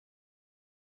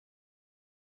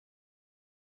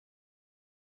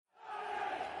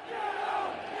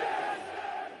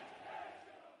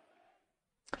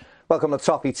Welcome to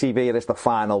Toffee TV. It is the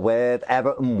final word.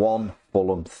 Everton 1,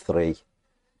 Fulham 3.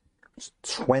 It's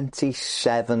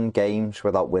 27 games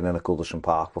without winning at Goodison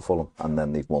Park for Fulham, and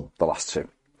then they've won the last two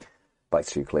by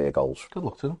 2 clear goals. Good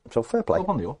luck to them. So fair play.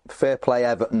 Fair play,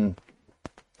 Everton.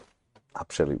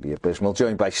 Absolutely abysmal.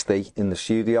 Joined by Steve in the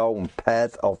studio and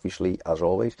Ped, obviously, as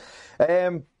always.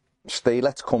 Steve,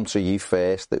 let's come to you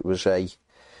first. It was a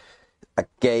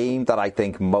game that I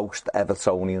think most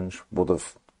Evertonians would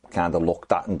have kind of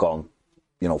looked at and gone,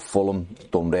 you know, Fulham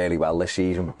done really well this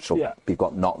season, so we've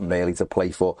got nothing really to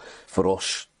play for. For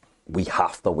us, we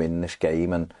have to win this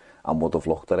game, and would have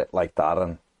looked at it like that,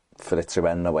 and for it to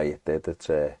end the way it did, it's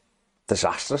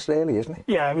disastrous, really, isn't it?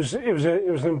 Yeah, it was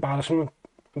an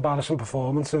embarrassing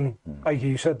performance, and like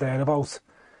you said there about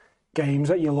games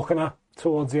that you're looking at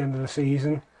towards the end of the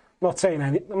season. I'm not saying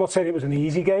it was an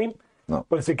easy game, no,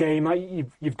 but it's a game that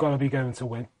you've got to be going to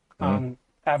win, and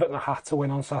Everton had to win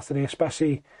on Saturday,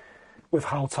 especially with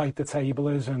how tight the table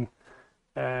is, and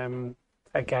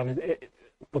again,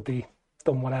 but they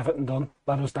done what Everton done,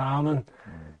 let us down,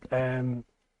 and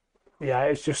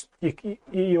it's just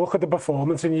you look at the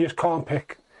performance and you just can't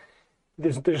pick.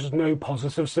 There's no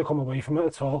positives to come away from it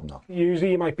at all. No.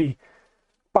 Usually you might be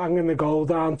banging the goal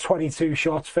down, 22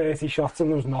 shots, 30 shots, and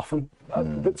there was nothing.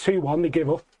 But 2-1, they give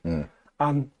up, and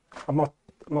I'm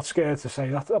not scared to say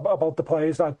that about the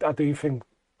players. I do think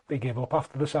they give up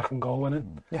after the second goal went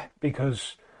in,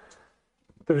 because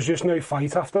there was just no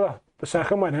fight after that. The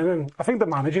second went in, and I think the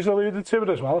managers alluded to it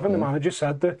as well. I think the manager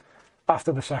said that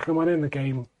after the second went in, the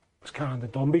game was kind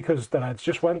of done because the heads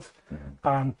just went.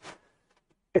 And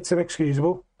it's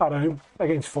inexcusable at home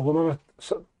against Fulham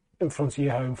in front of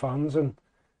your home fans, and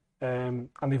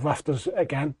they've left us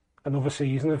again another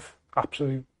season of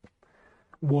absolute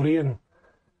worry and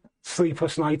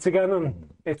sleepless nights again, and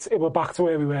we're back to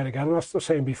where we were again. And that's the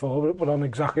same before. We're on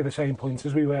exactly the same points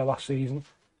as we were last season.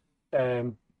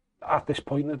 At this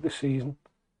point of this season,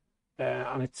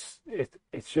 and it's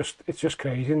just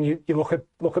crazy. And you look at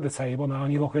the table now,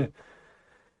 and you look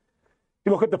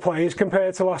at the players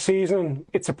compared to last season, and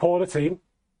it's a poorer team.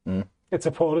 It's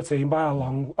a poorer team by a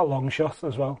long shot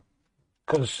as well.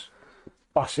 Because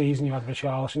last season you had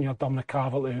Richarlison, you had Dominic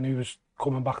Calvert-Lewin, who was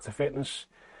coming back to fitness.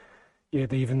 You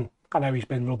had I know he's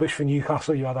been rubbish for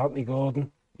Newcastle. You had Anthony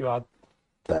Gordon. You had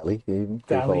Dele,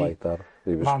 people like that.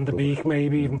 Van der Beek,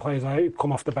 maybe even players like who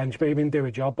come off the bench maybe and do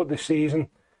a job. But this season,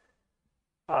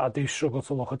 I do struggle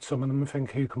to look at some of them and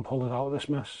think who can pull it out of this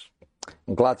mess.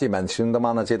 I'm glad you mentioned the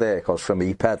manager there, because for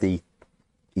me, Ped, he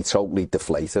totally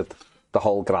deflated the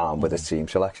whole ground with his team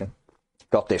selection.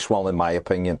 Got this one, in my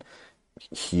opinion,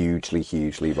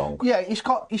 hugely wrong. Yeah, he's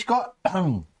got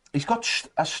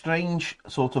a strange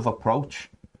sort of approach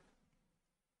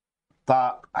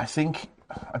that I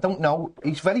don't know.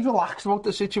 He's very relaxed about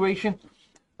the situation,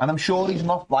 and I'm sure he's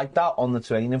not like that on the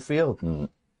training field.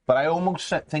 But I almost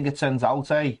think it sends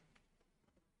out a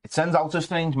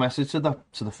strange message to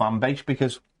the fan base,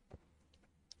 because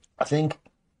I think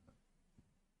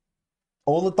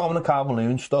all the Dominic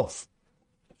Calvert-Lewin stuff,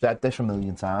 I've said this a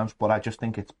million times, but I just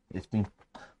think it's been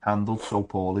handled so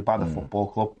poorly by the football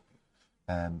club.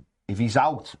 If he's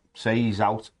out, say he's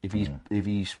out. If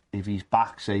he's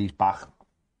back, say he's back.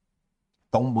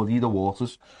 Don't muddy the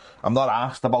waters. I'm not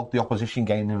asked about the opposition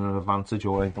gaining an advantage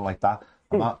or anything like that.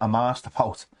 I'm asked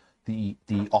about the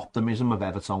optimism of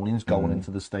Evertonians going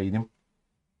into the stadium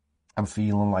and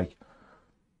feeling like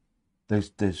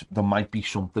there might be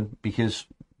something, because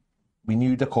we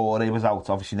knew Decore was out.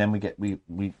 Obviously, then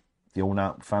the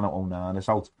owner, found out Onana is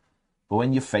out. But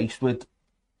when you're faced with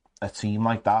a team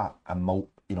like that, and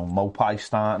Mopai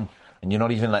starting, and you're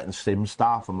not even letting Sims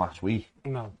start from last week.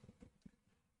 No.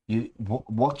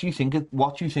 What do you think?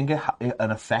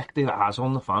 An effect it has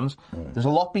on the fans? There's a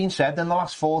lot being said in the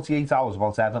last 48 hours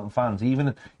about Everton fans,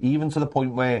 even to the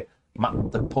point where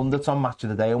the pundits on Match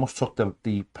of the Day almost took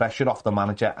the pressure off the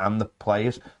manager and the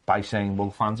players by saying,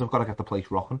 "Well, fans have got to get the place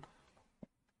rocking."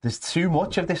 There's too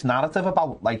much of this narrative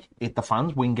about if the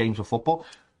fans win games of football.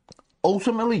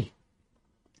 Ultimately,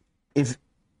 if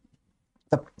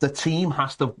the team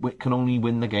can only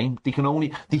win the game, they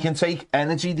can take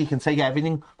energy, they can take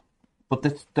everything, but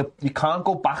you can't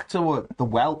go back to the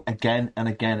well again and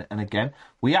again and again.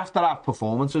 We have to have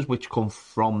performances which come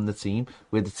from the team,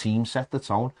 where the team set the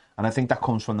tone, and I think that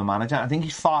comes from the manager. I think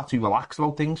he's far too relaxed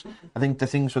about things. I think the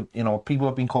things with, people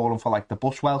have been calling for the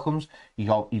bus welcomes. He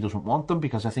doesn't want them,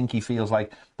 because I think he feels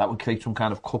like that would create some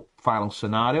kind of cup final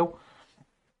scenario.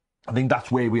 I think that's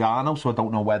where we are now, so I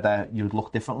don't know whether you'd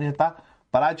look differently at that.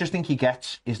 But I just think he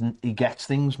gets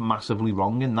things massively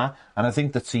wrong in that, and I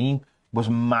think the team was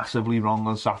massively wrong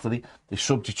on Saturday. The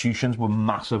substitutions were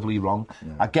massively wrong.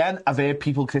 Again, I've heard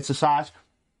people criticise.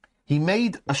 He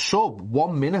made a sub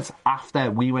 1 minute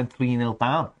after we went 3-0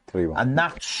 down. 3-1. And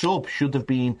that sub should have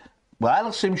been... Well,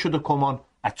 Ellis Sim should have come on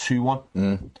at 2-1.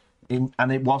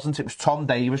 And it wasn't. It was Tom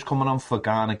Davis coming on for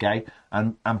Garner Gay.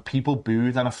 And people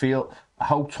booed. And I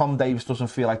hope Tom Davis doesn't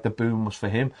feel like the boom was for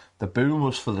him. The boom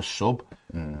was for the sub.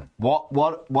 What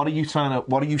are you trying to...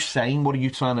 What are you saying? What are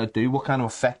you trying to do? What kind of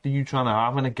effect are you trying to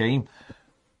have in a game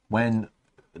when...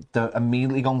 The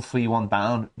immediately going 3-1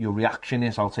 down, your reaction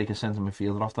is, I'll take a centre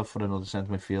midfielder off that for another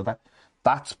centre midfielder.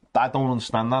 I don't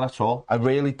understand that at all. I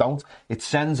really don't. It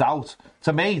sends out,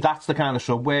 to me, that's the kind of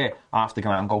sub where after the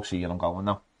game, go see you and I'm going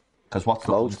now. Because what's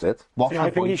the point? I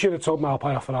think he should have took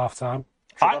Malpai off at half time.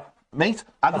 Mate,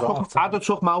 I'd have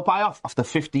took Malpai off after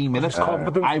 15 minutes.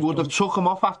 I would have took him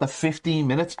off after 15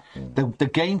 minutes. The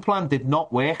game plan did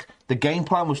not work. The game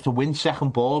plan was to win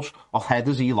second balls off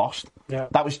headers he lost. Yeah.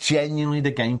 That was genuinely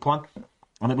the game plan.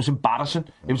 And it was embarrassing.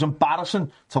 It was embarrassing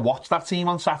to watch that team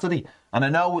on Saturday. And I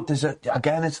know it's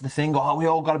the thing, we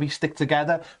all got to be stick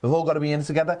together. We've all got to be in it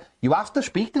together. You have to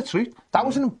speak the truth. That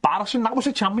was embarrassing. That was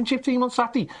a championship team on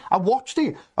Saturday. I watched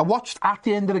it. I watched at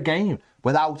the end of the game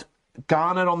without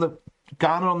Garner on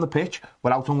the pitch,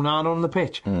 without Onana on the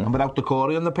pitch, and without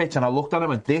Decore on the pitch. And I looked at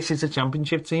him and this is a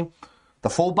championship team. The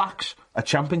full-backs, a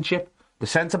championship. The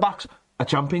centre-backs, a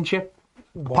championship.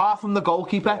 Apart from the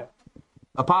goalkeeper.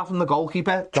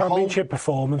 Championship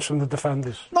performance from the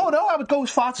defenders. No, I would go as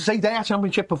far to say they are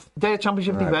championship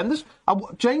defenders.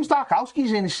 James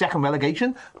Darkowski's in his second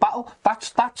relegation battle.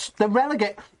 That's the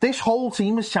relegate. This whole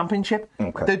team is championship.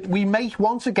 Okay. We make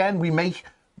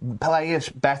players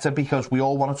better because we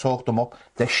all want to talk them up.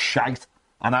 They're shite,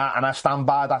 and I stand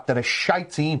by that. They're a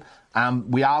shite team,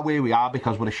 and we are where we are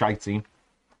because we're a shite team.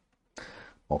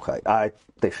 Okay, I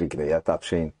disagree. I've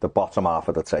seen the bottom half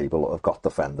of the table have got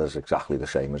defenders exactly the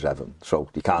same as Everton, so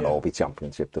you can't all be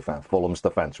championship defence. Fulham's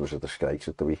defence was a disgrace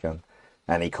at the weekend.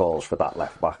 Any calls for that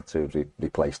left back to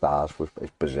replace ours was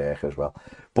berserk as well.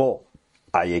 But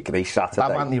I agree. Saturday.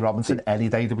 That Anthony Robinson any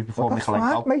day to be before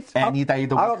Michael mate. Any day. I've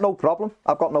got no problem.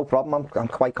 I'm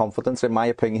quite confident. In my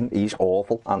opinion, he's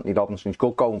awful. Anthony Robinson's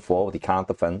good going forward. He can't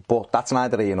defend, but that's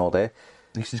neither here nor there.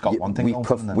 At least he's got one thing.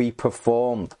 We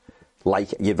performed.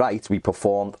 Like you're right, we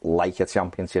performed like a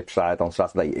championship side on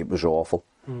Saturday. It was awful.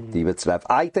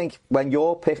 I think when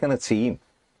you're picking a team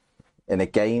in a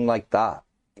game like that,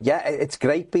 yeah, it's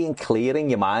great being clear in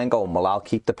your mind, going, well, I'll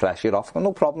keep the pressure off.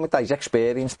 No problem with that. He's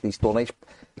experienced. He's done it.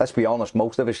 Let's be honest,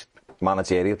 most of his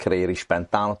managerial career he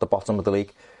spent down at the bottom of the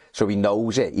league, so he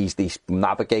knows it. He's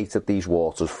navigated these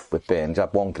waters with Burns. He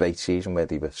had one great season where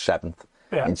he was 7th.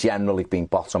 Yeah. And generally being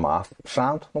bottom half.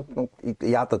 Sound. It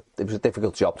was a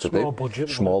difficult job to do.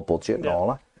 Small budget and all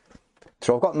that.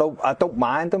 So I don't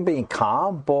mind him being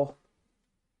calm, but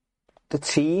the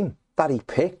team that he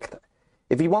picked,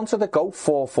 if he wanted to go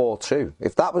 4-4-2,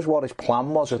 if that was what his plan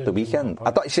was at the weekend,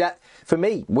 for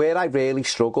me, where I really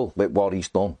struggle with what he's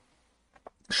done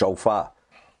so far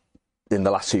in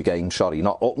the last 2 games,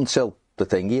 not up until the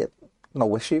thing,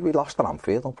 no issue. We lost at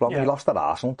Anfield, no problem. We lost at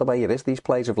Arsenal. The way it is, these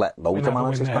players have let loads of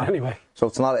managers down. Anyway. So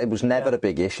it was never a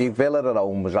big issue. Villa at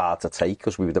home was hard to take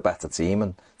because we were the better team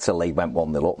until they went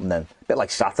 1-0 up, and then a bit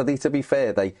like Saturday. To be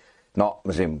fair, but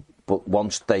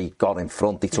once they got in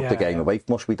front, they took the game away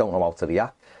from us. We don't know how to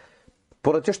react.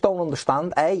 But I just don't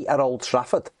understand. At Old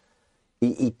Trafford,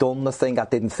 he done the thing I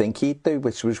didn't think he'd do,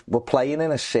 which was we're playing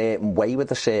in a certain way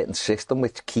with a certain system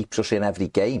which keeps us in every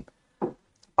game.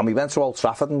 And we went to Old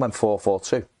Trafford and went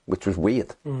 4-4-2, which was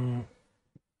weird.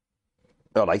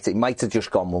 All right, it might have just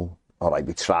gone, well, all right,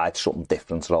 we tried something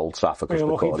different at Old Trafford because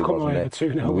the Corey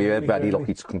wasn't there. We were very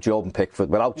lucky to come. Jordan Pickford,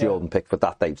 without Jordan Pickford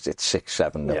that day, it's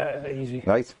 6-7. Yeah, easy.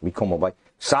 Right, we come away.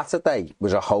 Saturday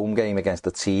was a home game against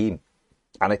a team,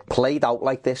 and it played out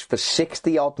like this for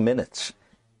 60-odd minutes.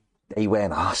 They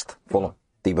weren't asked, Fulham.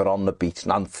 They were on the beach.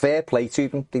 And fair play to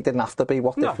them, they didn't have to be.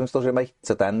 What difference does it make?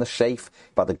 To them, they're safe.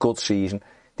 They've had a good season.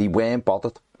 They weren't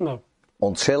bothered. No.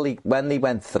 Until when he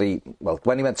went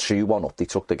 2-1 up, they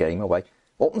took the game away.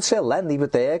 Up until then, they were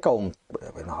there going,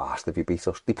 we're not asked if you beat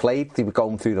us. They were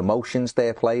going through the motions,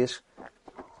 their players.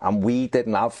 And we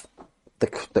didn't have the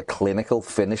clinical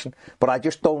finishing. But I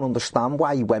just don't understand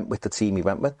why he went with the team he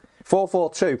went with.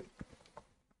 4-4-2,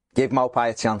 give Maupay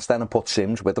a chance then and put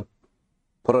Sims with him.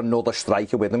 Put another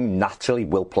striker with him who naturally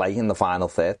will play in the final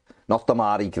third. Not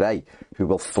Damari Gray, who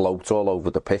will float all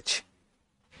over the pitch.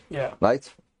 Yeah.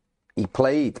 Right? He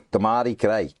played Damari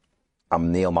Gray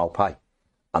and Neil Maupay.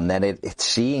 And then it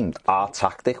seemed our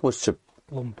tactic was to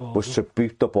was to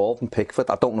boot the ball from Pickford.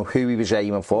 I don't know who he was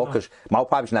aiming for, because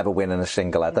Maupay was never winning a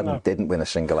single header, and didn't win a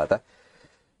single header.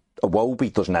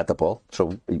 Iwobi doesn't head the ball,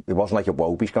 so it wasn't like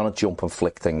Iwobi's going to jump and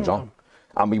flick things on.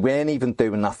 And we weren't even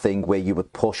doing that thing where you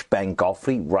would push Ben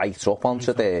Godfrey right up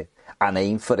onto there and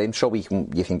aim for him so you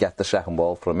can get the second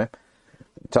ball from him.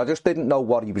 So I just didn't know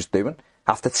what he was doing.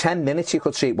 After 10 minutes, you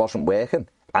could see it wasn't working,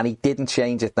 and he didn't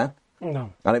change it then.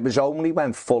 No. And it was only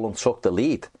when Fulham took the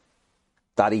lead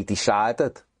that he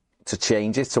decided to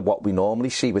change it to what we normally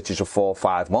see, which is a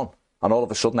 4-5-1. And all of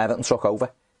a sudden, Everton took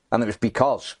over. And it was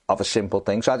because of a simple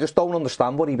thing. So I just don't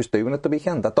understand what he was doing at the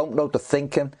weekend. I don't know the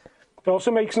thinking. It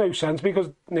also makes no sense because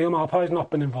Neil Maupay's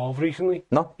not been involved recently.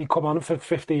 No. He come on for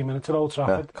 15 minutes at Old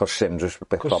Trafford. Because Sims was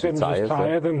probably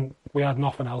tired. And we had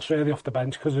nothing else really off the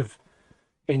bench because of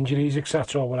injuries,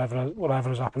 etc., or whatever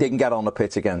has happened. Didn't get on the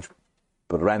pitch against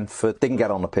Brentford. Didn't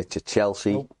get on the pitch at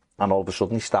Chelsea. Nope. And all of a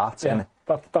sudden he starts in it.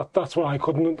 That's what I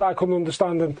couldn't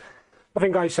understand. And I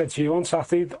think I said to you on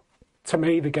Saturday, to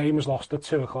me, the game was lost at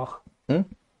 2:00.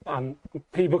 And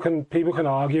people can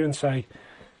argue and say,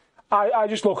 I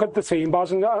just look at the team,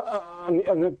 Baz, and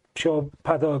I'm sure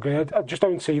Ped will agree. I just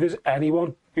don't see there's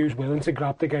anyone who's willing to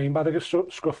grab the game by the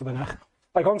scruff of the neck.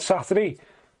 Like on Saturday,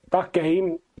 that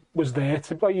game was there.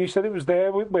 Like you said, it was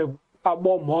there. We're at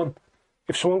 1-1.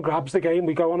 If someone grabs the game,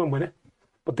 we go on and win it.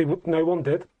 But no one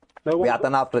did. We had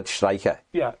an average striker.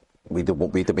 Yeah. We'd have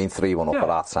been 3-1 up at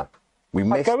that time.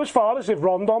 I'd go as far as if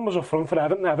Rondon was up front for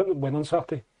Everton would win on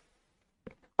Saturday.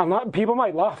 And people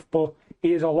might laugh, but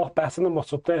he is a lot better than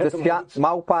what's up there.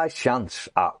 Maupay's chance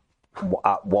at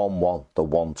 1-1,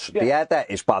 the header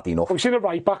is bad enough. We've seen a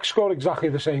right-back score exactly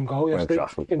the same goal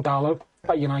yesterday in Dalot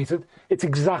at United. It's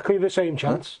exactly the same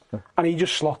chance, and he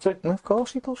just slots it. Of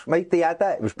course he does. Mate, the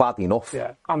header, it was bad enough.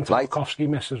 Yeah, and Tarkowski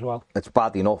missed as well. It's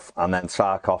bad enough, and then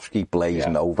Tarkowski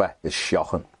blazing over is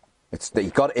shocking. He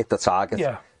got to hit the target.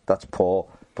 Yeah. That's poor.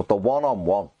 But the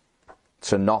one-on-one,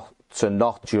 to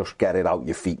not just get it out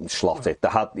your feet and slot it.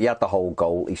 He had the whole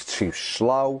goal. He's too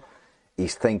slow.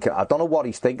 He's thinking, I don't know what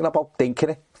he's thinking about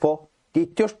thinking it for. He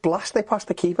just blast it past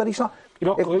the keeper. He's not.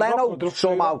 If Leno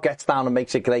somehow gets down and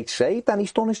makes a great save, then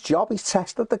he's done his job. He's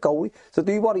tested the goalie. To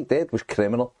do what he did was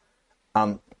criminal.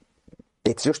 And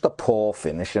it's just a poor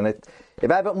finish. And if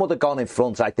Everton would have gone in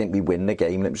front, I think we win the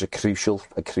game. And it was a crucial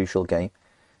game.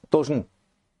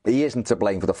 He isn't to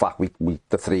blame for the fact we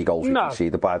the 3 goals we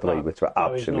conceded, by the way, which were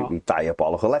absolutely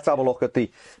diabolical. Let's have a look at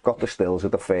got the stills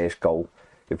of the first goal.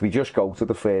 If we just go to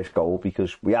the first goal,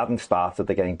 because we hadn't started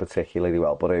the game particularly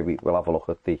well, but we'll have a look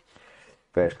at the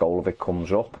first goal if it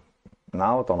comes up.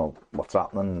 Now, I don't know what's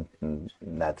happening.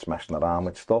 Ned's messing around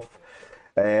with stuff.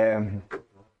 Yeah.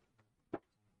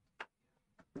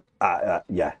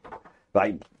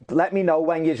 Right, let me know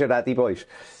when you're ready, boys.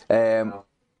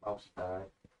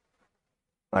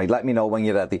 Right, let me know when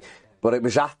you're ready. But it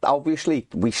was obviously,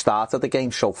 we started the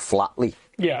game so flatly.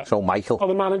 Yeah. So Michael. Well,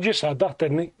 the manager said that,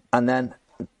 didn't he? And then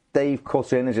Dave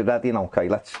cut in, is it ready? Okay,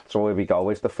 so here we go.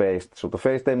 It's the first. So the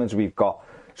first image we've got.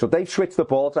 So they've switched the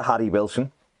ball to Harry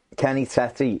Wilson. Kenny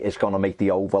Teti is going to make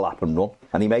the overlap and run.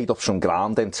 And he made up some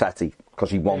ground in Teti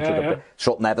because he wanted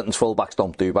something Everton's fullbacks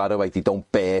don't do, by the way. They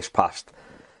don't burst past.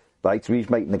 Right, so he's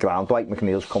making the ground. Dwight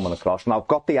McNeil's coming across. Now, I've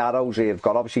got the arrows here. I've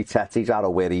got obviously Teti's arrow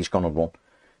where he's going to run.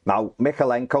 Now,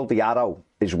 Mikalenko, the arrow,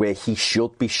 is where he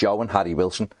should be showing Harry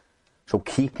Wilson. So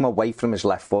keep him away from his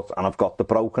left foot. And I've got the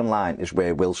broken line is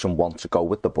where Wilson wants to go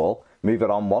with the ball. Move it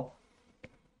on one.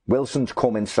 Wilson's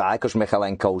come inside because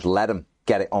Mikalenko's let him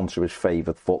get it onto his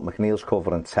favoured foot. McNeil's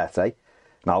covering Tete.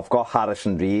 Now, I've got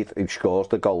Harrison Reed, who scores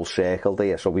the goal circled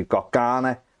here. So we've got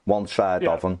Garner, one side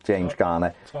of him, James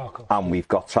Garner. And we've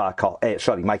got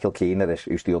Michael Keane,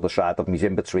 who's the other side of him. He's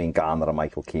in between Garner and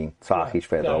Michael Keane. Tarky's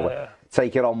further over.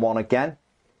 Take it on one again.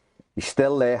 He's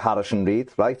still there, Harrison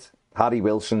Reed, right? Harry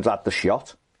Wilson's at the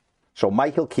shot. So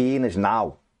Michael Keane is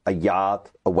now a yard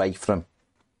away from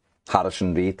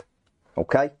Harrison Reed.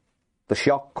 Okay? The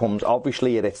shot comes,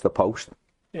 obviously it hits the post.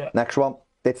 Yeah. Next one,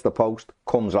 hits the post,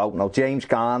 comes out. Now James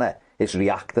Garner is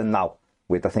reacting now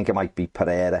with, I think it might be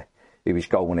Pereira, who he's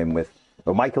going in with.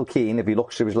 But Michael Keane, if he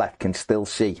looks to his left, can still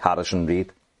see Harrison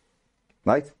Reed.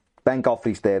 Right? Ben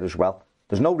Godfrey's there as well.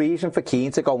 There's no reason for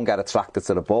Keane to go and get attracted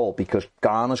to the ball because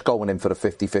Garner's going in for a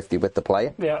 50-50 with the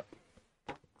player. Yeah.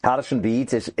 Harrison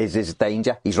Reed is his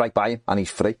danger. He's right by him and he's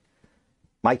free.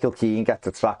 Michael Keane gets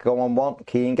attracted. Go on one.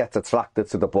 Keane gets attracted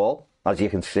to the ball, as you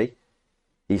can see.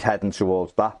 He's heading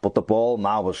towards that. But the ball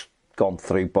now has gone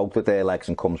through both of their legs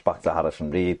and comes back to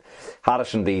Harrison Reed.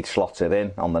 Harrison Reed slots it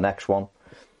in on the next one.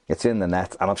 It's in the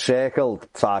net, and I've circled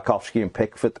Tarkovsky and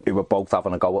Pickford, who were both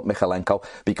having a go at Mykolenko,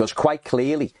 because quite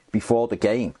clearly, before the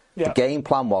game, the game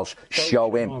plan was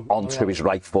show him onto his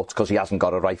right foot, because he hasn't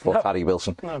got a right foot, Harry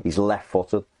Wilson. He's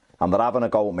left-footed. And they're having a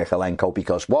go at Mykolenko,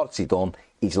 because what's he done?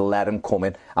 He's let him come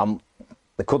in. And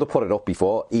they could have put it up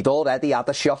before. He'd already had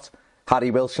a shot,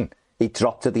 Harry Wilson. He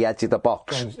dropped to the edge of the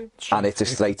box, and it's a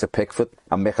straight to Pickford,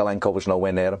 and Mykolenko was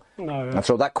nowhere near him. And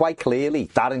so that quite clearly,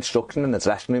 that instruction in the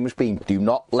dressing room was being, do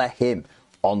not let him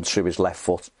onto his left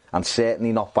foot, and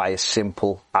certainly not by a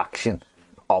simple action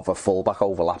of a fullback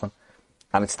overlapping.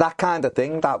 And it's that kind of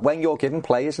thing that when you're giving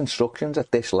players instructions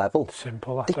at this level,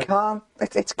 simple, they can't.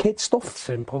 It's kid stuff. It's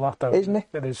simple, that though, isn't it?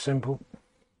 It is simple.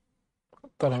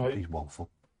 Don't know. He's woeful.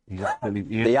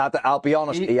 I'll be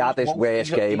honest, he had his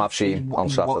worst game I've seen on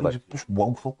Saturday. He's just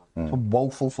woeful. It's a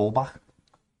woeful fullback.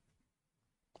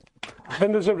 I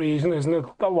think there's a reason, isn't it,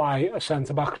 that why a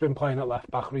centre-back's been playing at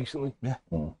left-back recently. Yeah.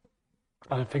 And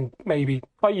I think maybe,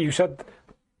 like you said,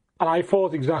 and I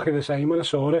thought exactly the same when I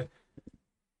saw it,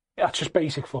 that's just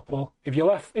basic football. If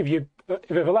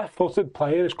a left-footed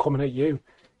player is coming at you,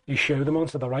 you show them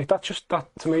onto the right. That's just, that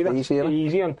to me, that's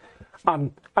easy.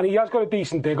 And he has got a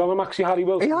decent dig on him, actually, Harry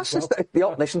Wilson. He has.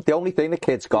 Listen, the only thing the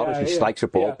kid's got is he strikes a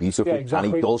ball beautifully, exactly.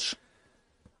 And he does.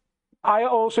 I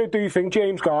also do think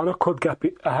James Garner could get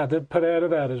ahead of Pereira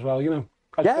there as well, you know.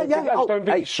 I just don't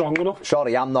think he's strong enough.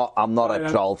 Sorry, I'm not a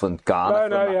Troll and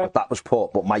Garner. That was poor,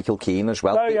 but Michael Keane as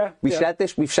well. We've said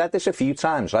this a few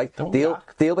times, right?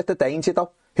 Deal with the danger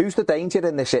though. Who's the danger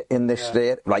in this?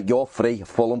 Right, you're free, a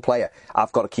Fulham player.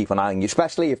 I've got to keep an eye on you,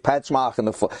 especially if Ped's marking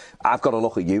the foot. I've got to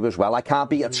look at you as well. I can't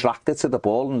be attracted to the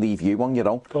ball and leave you on your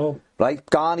own. Cool. Right,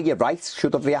 Garner, you're right.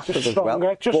 Should have reacted as well.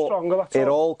 Stronger. That's it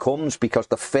all comes because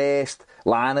the first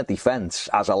line of defence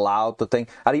has allowed the thing.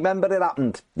 I remember it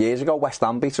happened years ago. West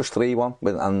Ham beat us 3-1,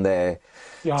 and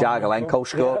Jarmolenko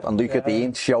scored, and Luca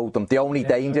Dean showed them the only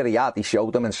danger he had. He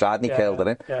showed them inside, and he killed it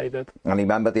in. Yeah, he did. And I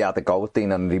remember they had a go at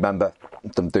Dean, and I remember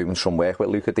them doing some work with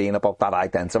Luca Dean about that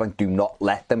identifying. Do not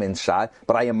let them inside.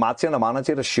 But I imagine a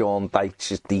manager as Sean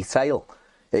Dyche's detail.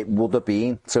 It would have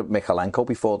been to Mykolenko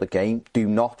before the game, do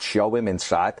not show him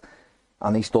inside.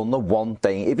 And he's done the one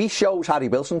thing. If he shows Harry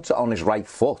Wilson on his right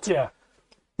foot,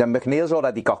 then McNeil's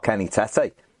already got Kenny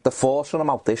Tete. They're forcing him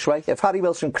out this way. If Harry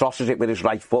Wilson crosses it with his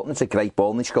right foot and it's a great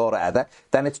ball and he score a header,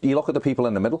 then you look at the people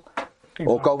in the middle. Exactly.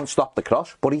 Or go and stop the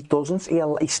cross. But he doesn't.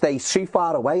 He stays too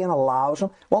far away and allows him.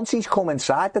 Once he's come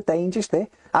inside, the danger's there.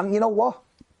 And you know what?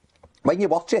 When you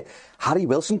watch it, Harry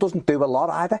Wilson doesn't do a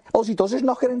lot either. All he does is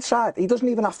knock it inside. He doesn't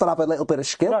even have to have a little bit of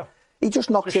skill. No. He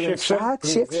just knocks it inside,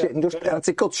 shifts it, and it's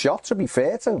a good shot, to be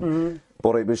fair to him.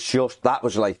 But it was just, that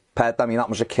was like, that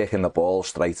was a kick in the ball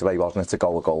straight away, wasn't it, to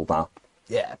go a goal down?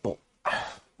 Yeah, but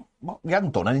we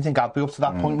hadn't done anything, had we, up to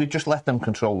that point? We just let them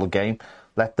control the game.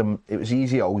 It was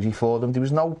easy for them. There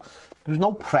was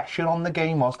no pressure on the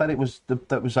game, was there?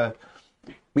 Were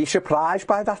you surprised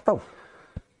by that, though?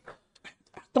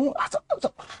 I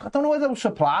don't know whether I was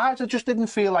surprised. I just didn't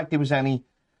feel like there's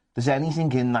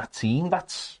anything in that team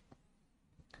that's,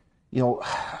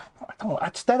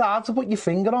 it's dead hard to put your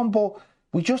finger on, but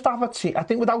we just have a team. I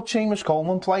think without Seamus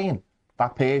Coleman playing,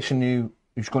 that person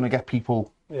who's going to get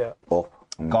people up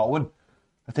and going,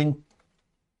 I don't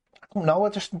know,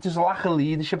 there's a lack of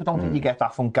leadership. I don't think you get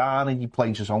that from Garner. He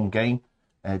plays his own game.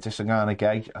 Just a Garner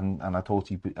guy, and I thought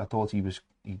he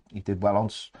did well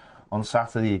on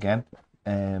Saturday again.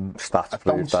 I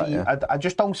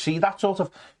just don't see that sort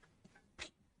of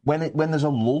when there's a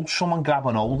lull, someone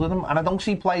grabbing hold of them, and I don't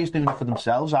see players doing it for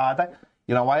themselves either.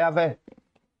 I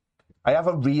have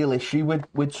a real issue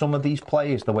with some of these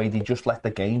players, the way they just let the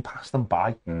game pass them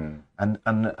by, and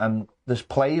there's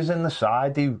players in the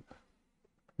side who,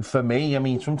 for me, I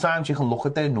mean, sometimes you can look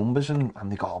at their numbers and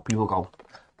people go,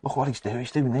 look what he's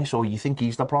doing this, or you think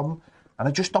he's the problem, and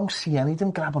I just don't see any of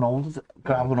them grabbing hold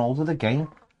of the game.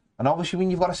 And obviously, when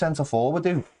you've got a centre forward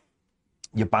who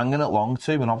you're banging it long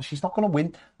to, and obviously he's not going to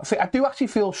win. I do actually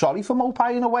feel sorry for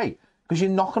Mopai in a way, because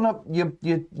you're knocking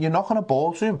a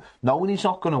ball to him, knowing he's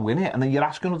not going to win it, and then you're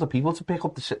asking other people to pick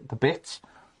up the bits.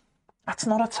 That's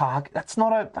not a target. That's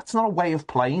not a way of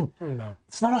playing. No.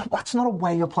 That's not a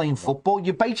way of playing football.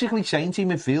 You're basically saying to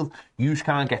midfield, you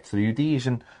can't get through these,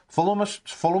 and Fulham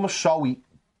are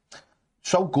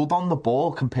so good on the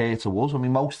ball compared to us. I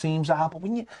mean, most teams are, but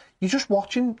when you're just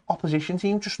watching opposition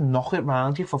teams just knock it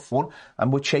round you for fun,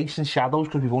 and we're chasing shadows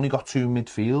because we've only got two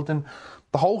midfield, and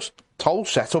the whole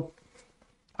setup.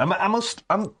 I'm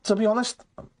to be honest,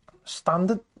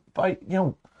 standard by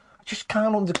I just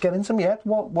can't get into my head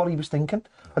what he was thinking.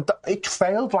 It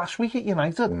failed last week at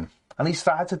United, and he's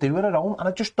tried to do it at home, and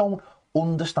I just don't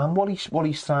understand what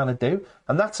he's trying to do.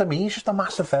 And that, to me, is just a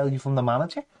massive failure from the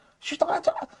manager. It's just,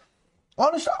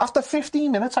 honestly, after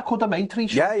 15 minutes, I could have made 3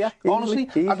 shots. Yeah. Honestly,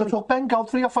 I could took Ben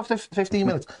Godfrey off after 15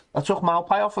 minutes. I took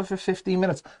Malpai off after 15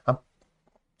 minutes.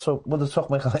 So would have took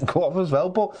Michaelenko off as well.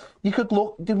 But you could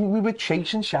look, we were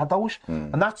chasing shadows.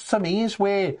 And that, to me, is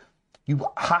where you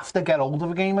have to get hold of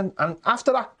a game. And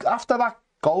after that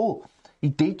goal, he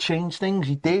did change things.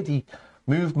 He did. He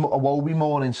moved Iwobi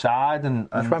more inside. And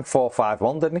he went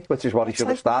 4-5-1, didn't he? Which is what he should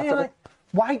have started. Really?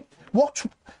 Why? What?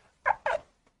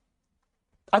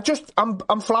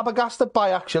 I'm flabbergasted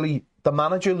by actually the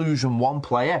manager losing one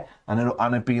player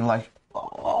and it being like,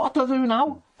 what do I do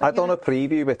now? I done a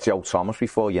preview with Joe Thomas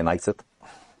before United,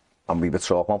 and we were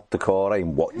talking about Decore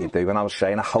and what you do, and I was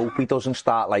saying I hope he doesn't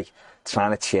start like trying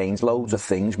to change loads of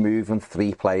things, moving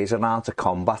 3 players around to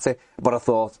combat it. But I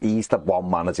thought he's the one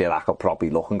manager I could probably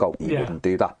look and go, he wouldn't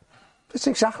do that. It's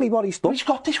exactly what he's done. He's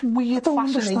got this weird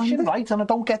fascination, right? And I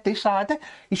don't get this either.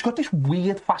 He's got this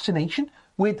weird fascination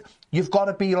with you've got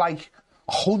to be like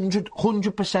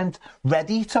 100%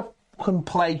 ready to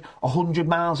play 100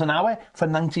 miles an hour for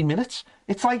 90 minutes.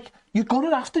 It's like you're going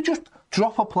to have to just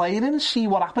drop a player in and see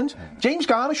what happens. James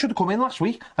Garner should have come in last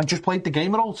week and just played the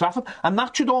game at Old Trafford, and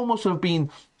that should almost have been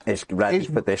ready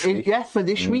for this week. Yeah, for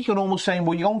this week, and almost saying,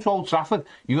 well, you're going to Old Trafford,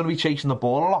 you're going to be chasing the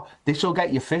ball a lot. This will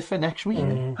get you fit for next week.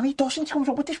 And he doesn't. He comes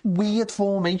up with this weird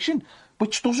formation,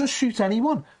 which doesn't suit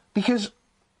anyone, because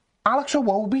Alex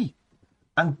Iwobi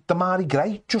and Damari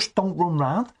Gray just don't run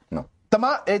round. No.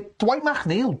 Dwight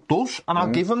McNeil does, and I'll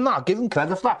give him that. I'll give him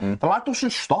credit for that. The lad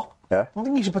doesn't stop. Yeah. I don't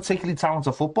think he's a particularly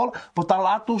talented footballer, but the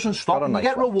lad doesn't stop. And you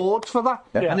get rewards for that.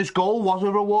 Yeah. And his goal was a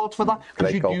reward for that,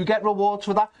 because you do get rewards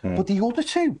for that. But the other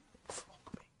two,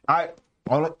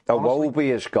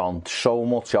 Iwobi has gone so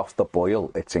much off the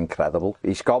boil, it's incredible.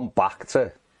 He's gone back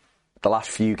to the last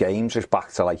few games, is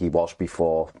back to like he was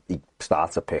before he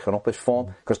started picking up his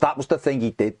form. Because that was the thing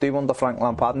he did do under Frank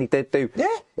Lampard, and he did do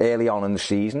early on in the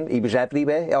season. He was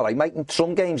everywhere. All right, mate, in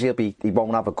some games he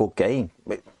won't have a good game.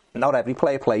 Not every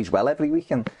player plays well every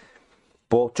weekend.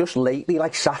 But just lately,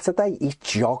 like Saturday, he's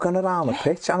jogging around the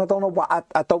pitch, and I don't know why.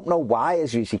 I don't know why.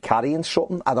 Is he carrying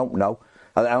something? I don't know.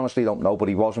 I honestly don't know. But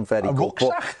he wasn't very good.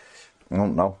 Rucksack? I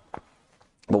don't know.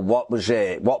 But what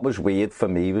was weird for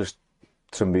me was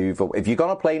to move up. If you're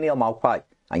going to play Neil Maupay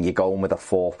and you're going with a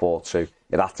 4-4-2,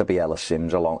 it has to be Ellis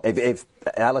Sims along. If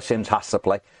Ellis Sims has to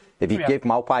play, if you give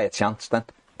Maupay a chance, then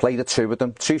play the two of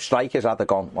them. 2 strikers had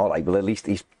gone, all right, well, at least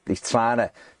he's trying to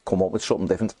come up with something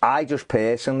different. I just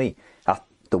personally, at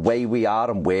the way we are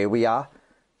and where we are,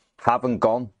 haven't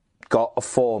got a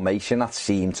formation that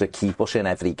seemed to keep us in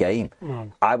every game.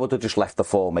 I would have just left the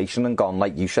formation and gone,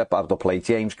 like you said, I would have played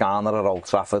James Garner at Old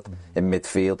Trafford in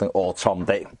midfield or Tom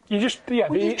Day. You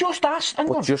just asked,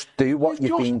 just do what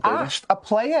you've been doing. Asked a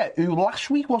player who last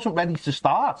week wasn't ready to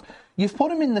start. You've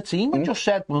put him in the team and just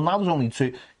said, well, now there's only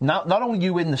 2. Now, not only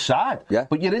you in the side,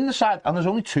 but you're in the side and there's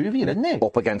only 2 of you in there.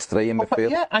 Up against 3 in midfield.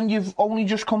 Yeah, and you've only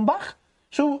just come back.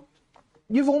 So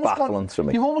you've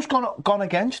almost gone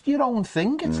against your own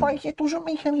thing. It's like, it doesn't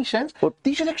make any sense. But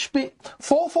these are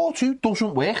 4-4-2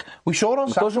 doesn't work. We saw it on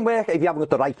Saturday. It doesn't work if you haven't got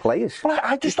the right players. But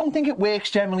I just don't think it works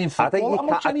generally in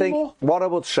football. I think what I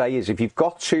would say is if you've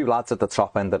got 2 lads at the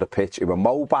top end of the pitch who are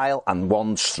mobile and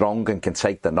one strong and can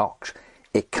take the knocks,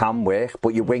 it can work.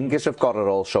 But your wingers have got to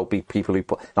also be people who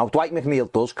put... Now, Dwight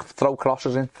McNeil does throw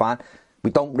crosses in, fine. We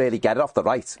don't really get it off the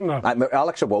right. No. Like,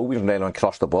 Alex Iwobi doesn't really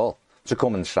cross the ball to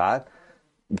come inside.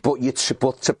 But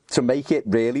to make it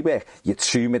really work, your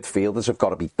 2 midfielders have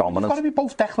got to be dominant. You've got to be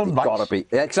both Declan Rice. Got to be,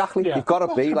 exactly. Yeah. You've got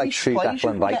to be like 2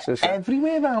 Declan Rices.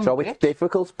 Everywhere around. So it's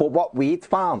difficult. But what we'd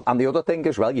found, and the other thing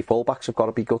as well, your fullbacks have got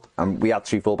to be good. And we had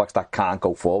 2 fullbacks that can't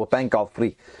go forward. Ben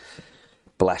Godfrey,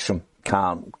 bless him,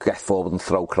 can't get forward and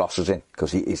throw crosses in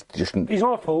because he's just... He's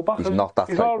not a fullback. He's not that.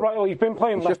 He's not right. Well, he's been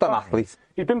playing left back. He's just an athlete.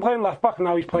 He's been playing left back and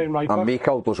now he's playing right back. And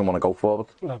Miko doesn't want to go forward.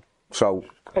 No. So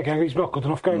again, he's not good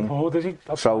enough going forward, is he?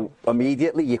 So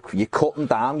immediately you're cutting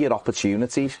down your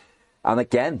opportunities. And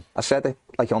again, I said it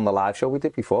like on the live show we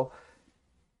did before,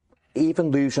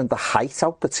 even losing the height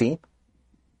out the team.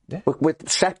 Yeah. With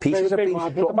set pieces of being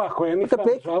with the back with the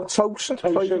big Tosin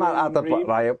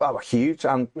had huge,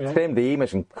 and Tim Ream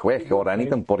isn't quick or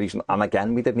anything, but and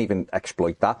again we didn't even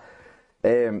exploit that.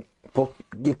 But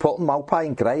you're putting Maupay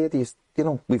and Gray,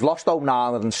 we've lost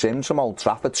O'Neill and Sims from Old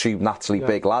Trafford, 2 naturally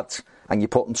big lads, and you're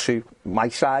putting 2 my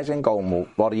size in going, well,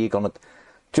 what are you going to...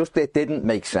 Just, it didn't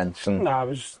make sense.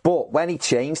 But when he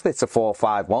changed it to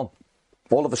 4-5-1,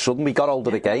 all of a sudden we got hold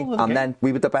of the game, and then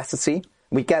we were the better team.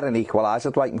 We get an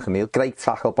equaliser, Dwight McNeil, great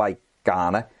tackle by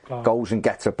Garner, goes and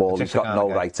gets a ball, he's got no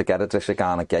right to get it, to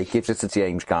Garner Gate, gives it to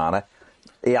James Garner,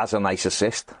 he has a nice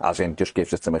assist, as in just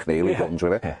gives it to McNeil, he runs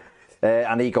with it.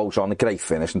 Yeah. And he goes on a great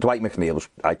finish. And Dwight McNeil,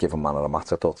 I give him man of the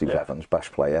match. I thought he was Everton's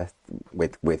best player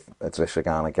with a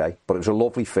Trisagana guy. But it was a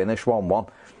lovely finish, 1-1.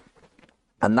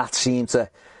 And that seemed to...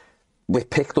 We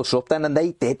picked us up then, and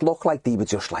they did look like they were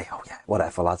just like, oh yeah,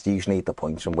 whatever, lads, you just need the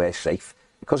points and we're safe.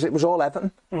 Because it was all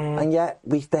Everton. And yet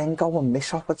we then go and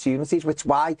miss opportunities, which is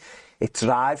why it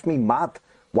drives me mad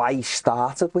why he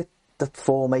started with the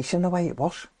formation the way it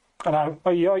was. I know.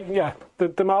 Yeah.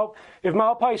 If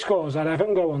Malpai scores, then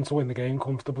Everton go on to win the game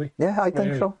comfortably. Yeah, I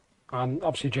think so. And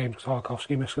obviously James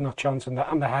Tarkowski missing that chance and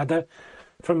the header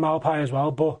from Malpai as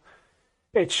well. But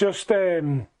it's just,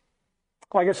 like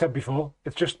I said before,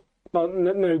 it's just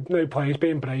no players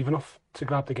being brave enough to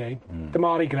grab the game.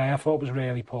 Damari Gray, I thought, was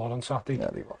really poor on Saturday. Yeah,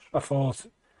 he was.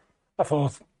 I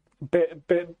thought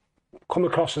bit come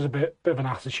across as a bit of an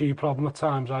attitude problem at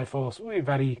times. I thought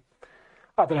very,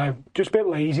 I don't know, just a bit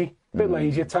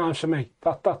lazy at times for me.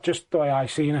 That's just the way I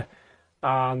seen it.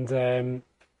 And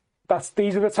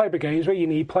these are the type of games where you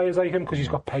need players like him because he's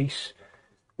got pace.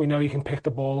 We know he can pick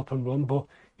the ball up and run, but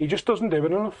he just doesn't do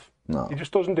it enough. No. He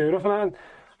just doesn't do it enough.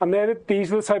 And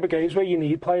these are the type of games where you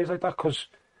need players like that because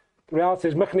the reality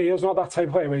is McNeil's not that type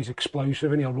of player where he's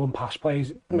explosive and he'll run past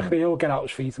plays. McNeil will get out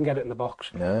his feet and get it in the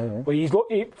box. Yeah. But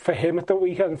for him at the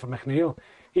weekend, for McNeil,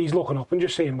 he's looking up and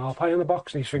just seeing Malpai in the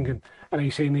box and he's thinking, and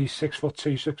he's seeing these 6'2",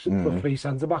 6'3"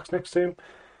 centre-backs next to him.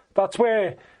 That's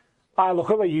where I look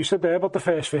at what you said there about the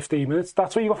first 15 minutes.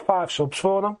 That's where you got 5 subs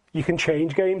for now. You can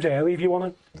change games early if you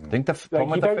want to. I think you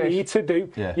don't need to do.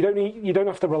 Yeah. You don't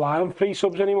have to rely on 3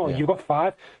 subs anymore. Yeah. You've got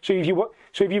 5. So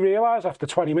if you realise after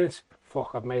 20 minutes,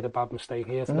 fuck, I've made a bad mistake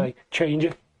here today. Change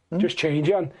it. Just change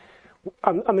it.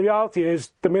 And the reality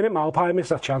is, the minute Malpai missed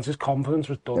that chance, his confidence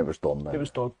was done. It was done. Then. It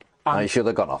was done. And he should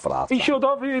have gone off at half time. He should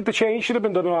have. The change should have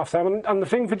been done at half time. And the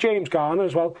thing for James Garner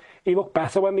as well, he looked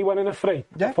better when he went in a free.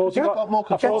 Yeah, he got more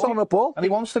control on the ball. And he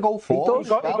wants to go forward.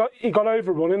 He got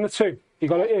overrun in the 2.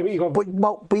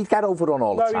 But we get overrun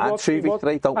all the time.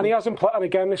 2v3, don't we? And he hasn't played. And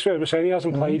again, this is what we're saying. He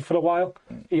hasn't played for a while.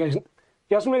 He hasn't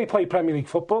really played Premier League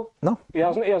football. No. He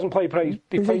hasn't played.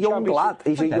 He's a young lad.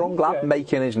 He's a young lad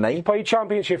making his name. He played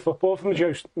Championship football for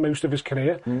most of his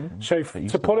career. So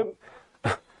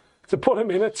to put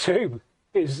him in at 2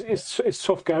 is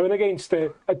tough going against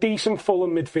a decent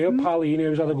Fulham midfield.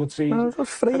 Paulino's had a good season.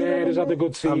 Pereira's had a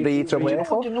good season.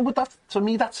 But to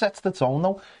me, that sets the tone,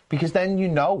 though, because then you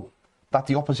know that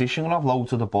the opposition will have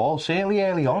loads of the ball, certainly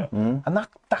early on, and that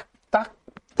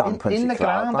in the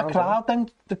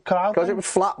crowd, because it was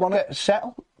flat, wasn't it?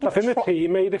 Settled. I think the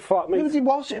team made it flat. It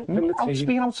was. It's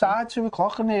been outside 2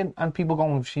 o'clock and people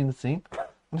going, "We've seen the team," and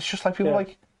it's just like people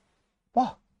like,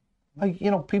 what? Like,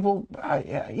 people,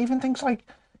 even things like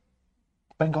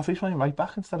Ben Goffey's playing right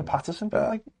back instead of Patterson. But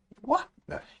like, what?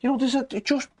 Yeah. It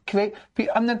just create,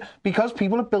 and then because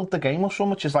people have built the game up so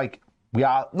much, it's like we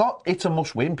are not. It's a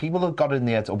must win. People have got in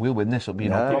there. We'll win this. It'll be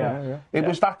no problem. It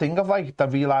was that thing of like the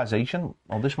realization.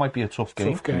 Oh, this might be a tough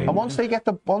game. And once they get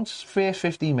first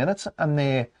 15 minutes and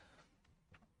they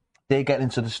get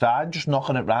into the start, just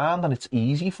knocking it round, and it's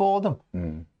easy for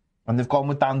them. And they've gone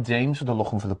with Dan James, so they're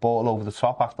looking for the ball over the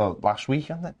top after last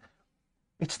week. And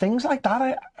it's things like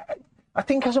that. I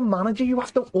think as a manager, you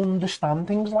have to understand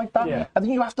things like that. Yeah. I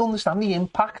think you have to understand the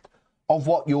impact of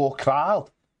what your crowd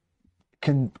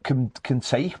can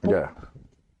take. But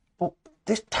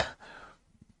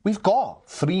we've got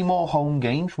 3 more home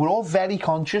games. We're all very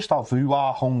conscious of who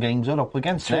our home games are up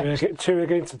against. 2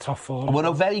 against the top 4. And we're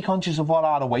all very conscious of what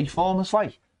our away form is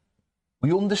like.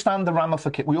 We understand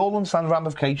we all understand the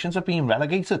ramifications of being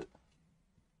relegated.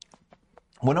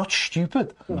 We're not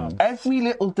stupid. No. Every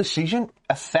little decision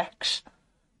affects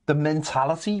the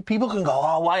mentality. People can go,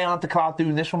 oh, why aren't the crowd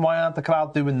doing this and why aren't the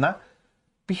crowd doing that?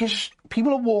 Because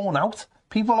people are worn out.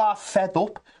 People are fed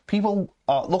up. People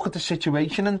look at the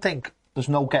situation and think, there's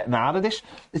no getting out of this.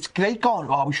 It's great going,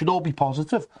 oh, we should all be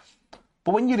positive.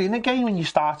 But when you're in a game and you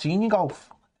start seeing, you go,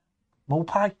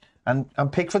 Mopai. And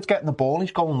Pickford's getting the ball,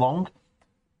 he's going long.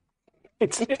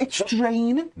 It's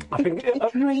draining. I think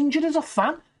it's draining as a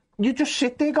fan. You just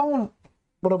sit there going,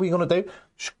 what are we going to do?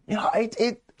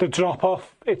 The drop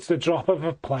off. It's the drop of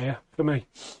a player for me,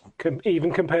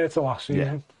 even compared to last season.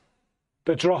 Yeah.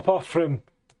 The drop off from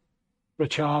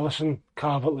Richarlison,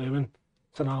 Calvert-Lewin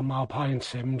to now Malpai and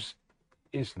Sims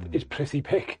is pretty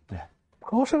big. Yeah. Of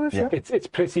course it is. Yeah. It's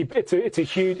pretty. It's a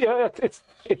huge.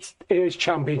 It is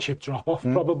championship drop off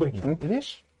probably. It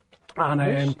is. And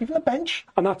even the bench.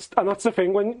 And that's the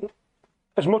thing. When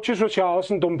as much as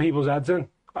Richarlison done people's heads in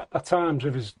at times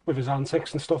with his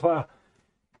antics and stuff like that,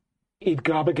 he'd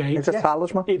grab a game. It's a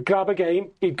talisman. He'd grab a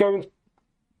game. He'd go and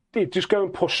he'd just go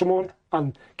and push someone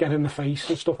and get in the face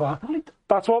and stuff like that.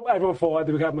 That's what everyone thought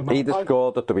they were getting with Maupay. He just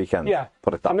scored at the weekend. Yeah.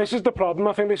 Put it that and this is the problem.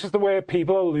 I think this is the way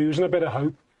people are losing a bit of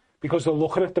hope because they're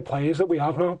looking at the players that we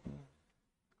have now.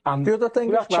 And the other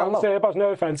thing that as well, chance there, but no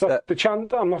offence, the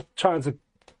chance, I'm not trying to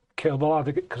kill the lad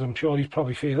because I'm sure he's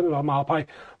probably feeling about Maupay,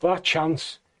 but that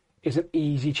chance is an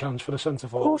easy chance for the centre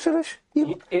forward. Of course it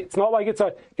is. It's not like it's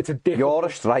a difficult... You're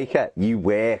a striker. You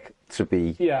work to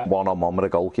be one-on-one with a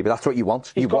goalkeeper. That's what you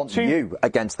want. You want you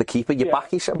against the keeper. You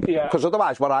back yourself. Because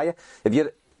otherwise, what are you? If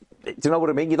you're... Do you know what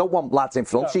I mean? You don't want lads in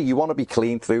front of you. You want to be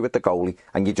clean through with the goalie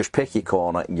and you just pick your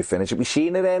corner and you finish it. We've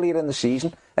seen it earlier in the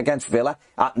season against Villa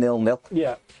at 0-0.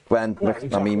 Yeah. When,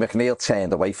 McNeil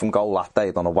turned away from goal that day,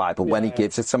 I don't know why, but when he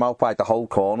gives it to Maupay, the whole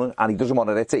corner, and he doesn't want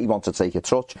to hit it, he wants to take a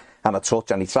touch,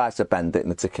 and he tries to bend it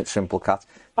and it's a simple catch.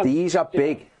 These are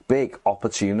big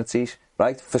opportunities,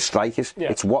 right, for strikers. Yeah.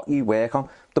 It's what you work on.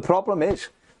 The problem is,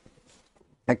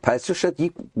 like Pez just said,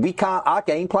 our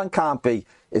game plan can't be,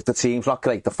 if the team's not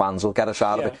great, the fans will get us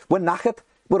out of it. We're knackered.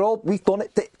 We've done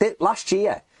it last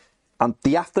year. And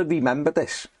you have to remember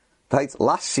this, right?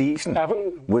 Last season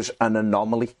was an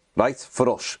anomaly, right, for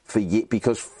us,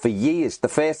 because for years, the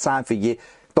first time for years,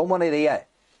 don't want to hear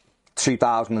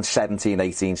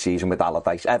 2017-18 season with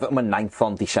Allardyce. Everton were 9th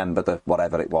on December,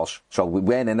 whatever it was. So we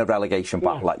weren't in a relegation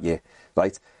battle that year,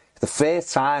 right? The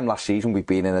first time last season we've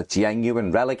been in a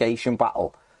genuine relegation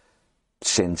battle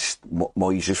since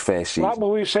Moyes' first season. Well,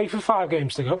 we were safe for 5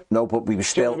 games to go. No, but we were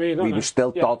still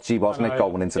dodgy, wasn't it,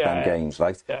 going into them games,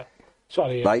 right? Yeah.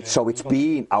 Sorry. Right, so it's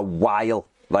been a while,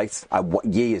 right?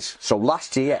 Years. So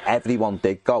last year, everyone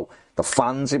did go. The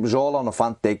fans, it was all on the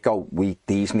fans, did go,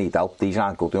 these need help, these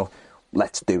aren't good enough.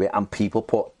 Let's do it. And people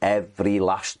put every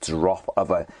last drop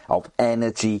of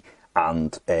energy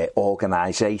and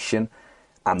organisation.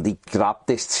 And they grabbed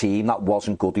this team that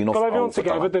wasn't good enough. But everyone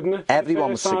together, didn't it?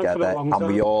 Everyone was together, and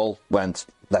we all went,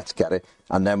 let's get it.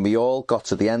 And then we all got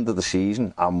to the end of the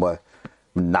season and were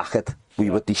knackered. We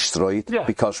were destroyed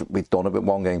because we'd done it with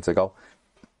 1 game to go.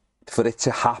 For it to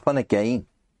happen again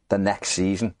the next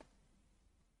season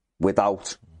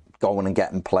without going and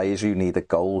getting players who needed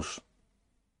goals,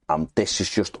 and this has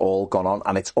just all gone on,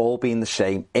 and it's all been the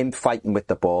same, infighting with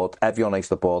the board, everyone hates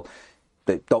the board.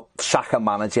 Don't sack a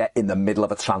manager in the middle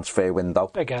of a transfer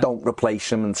window. Again. Don't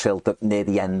replace him until near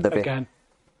the end of it.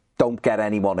 Don't get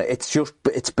anyone. It's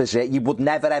bizarre. You would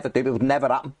never ever do it. It would never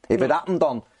happen. If it happened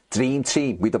on Dream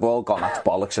Team, we'd have all gone, that's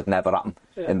bollocks. It never happened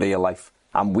in real life.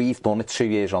 And we've done it 2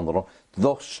 years on the run.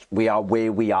 Thus, we are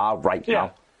where we are right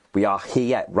now. We are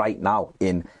here right now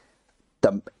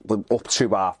up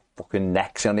to our fucking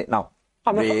necks on it now.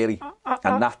 Really.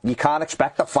 And that you can't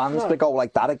expect the fans to go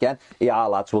like that again. Yeah,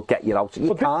 lads, we'll get you out.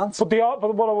 You can't.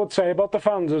 But what I would say about the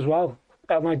fans as well,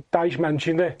 like Dyche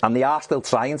mentioned it. And they are still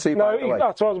trying to, by the way.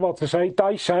 That's what I was about to say.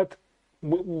 Dyche said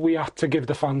we had to give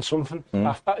the fans something,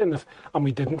 and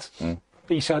we didn't.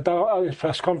 He said that at his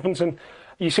press conference, and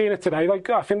you're seeing it today. Like,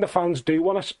 I think the fans do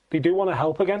want to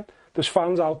help again. There's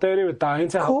fans out there who are dying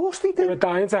to help. Of course they do. Who are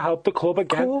dying to help the club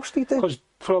again. Of course they do. Because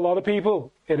for a lot of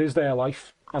people, it is their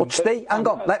life. But Steve, hang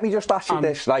on, let me just ask you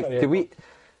this, right?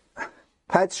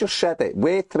 Ped's just said it.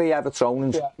 We're 3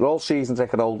 Evertonians. We're all season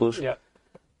ticket holders. Yeah.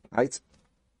 Right?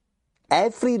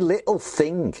 Every little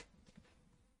thing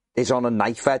is on a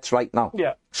knife edge right now.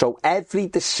 Yeah. So every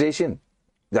decision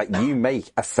that you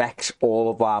make affects all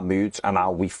of our moods and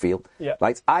how we feel. Yeah.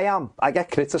 Right? I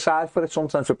get criticised for it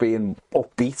sometimes for being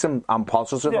upbeat and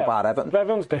positive about Everton.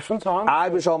 Everyone's different, aren't they? I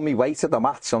was on my way to the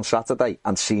match on Saturday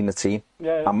and seen the team.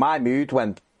 And my mood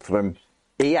went from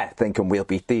here thinking we'll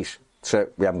beat these to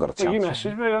we haven't got a chance. You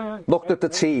messaged me, Looked at the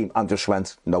team and just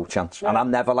went, no chance. And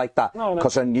I'm never like that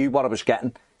because I knew what I was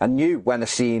getting. I knew when I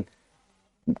seen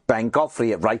Ben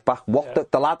Godfrey at right back.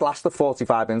 The lad lasted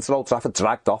 45 minutes at Old Trafford,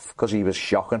 dragged off because he was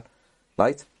shocking,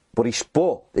 right? But if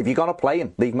you're going to play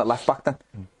him, leave him at left back then.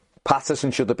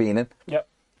 Patterson should have been in. Yep.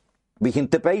 We can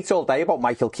debate all day about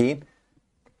Michael Keane.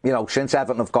 You know, since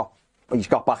Everton he's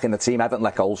got back in the team, Everton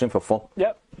let goals in for fun.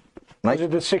 Yep. Right? Is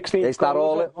it the 16th? Is that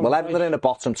all it? Well, Everton in the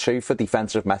bottom 2 for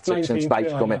defensive metrics since Dyche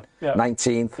come in.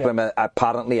 19th from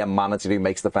apparently a manager who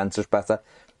makes defences better.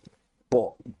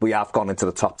 But we have gone into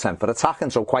the top 10 for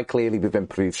attacking, so quite clearly we've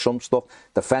improved some stuff.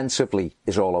 Defensively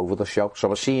is all over the show. So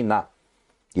I've seen that.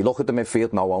 You look at the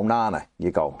midfield, no Onana,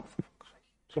 you go,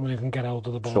 somebody can get out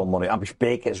of the ball. Somebody, and he's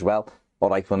big as well. All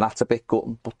right, well, that's a bit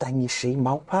gutting. But then you see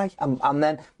Maupay, and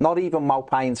then not even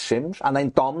Maupay and Sims, and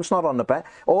then Dom's not on the bench.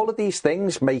 All of these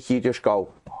things make you just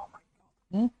go, oh my God.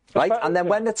 Right? And then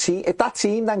when if that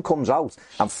team then comes out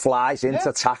and flies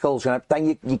into tackles, and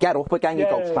then you get up again, you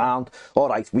go sound, all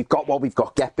right, we've got what we've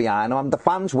got, get behind them. And the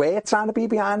fans were trying to be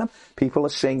behind them. People are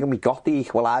singing, we got the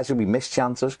equaliser, we missed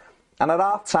chances. And at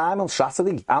half time on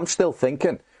Saturday, I'm still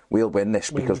thinking, we'll win this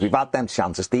because we've had them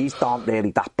chances. These aren't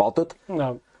really that bothered.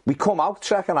 No. We come out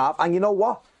second half, and you know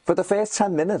what? For the first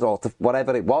 10 minutes, or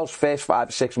whatever it was, first 5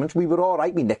 or 6 minutes, we were all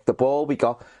right. We nicked the ball.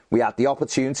 We had the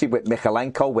opportunity with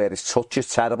Michalenko where his touch is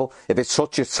terrible. If his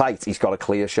touch is tight, he's got a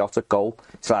clear shot at goal.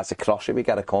 He tries to cross it, we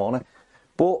get a corner.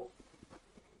 But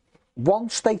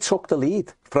once they took the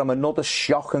lead from another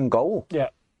shocking goal,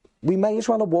 we may as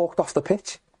well have walked off the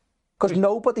pitch. Because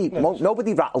nobody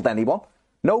rattled anyone.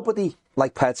 Nobody,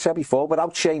 like Ped said before,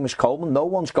 without Seamus Coleman, no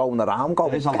one's going around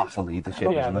going. There's a lack of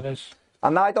leadership, isn't there? Is.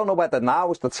 And I don't know whether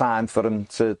now is the time for him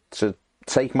to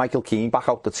take Michael Keane back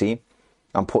out the team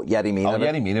and put Yerry Mina.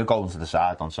 Yerry Mina goes to the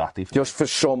side on Saturday. Just for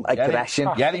some aggression.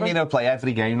 Yerry Mina will play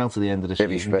every game now to the end of the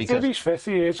season. If he's fit,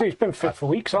 he is. He's been fit for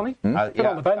weeks, hasn't he? Been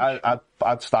on the bench.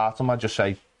 I'd start him. I'd just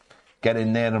say, get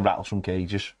in there and rattle some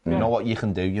cages. You know what you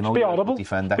can do. You know you're a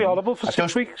defender. Be audible for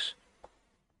 6 weeks.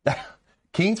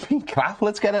 Keane's been crap.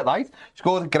 Let's get it right. He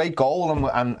scored a great goal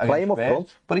and play him up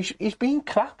front. But he's been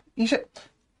crap.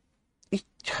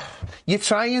 You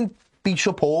try and be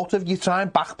supportive. You try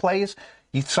and back players.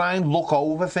 You try and look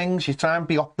over things. You try and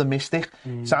be optimistic.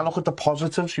 You try and look at the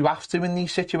positives. You have to in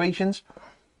these situations.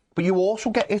 But you also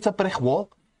get hit a brick wall.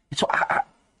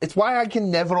 It's why I can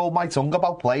never hold my tongue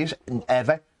about players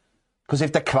ever. Because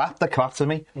if they're crap to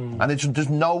me. And there's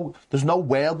no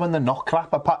world when they're not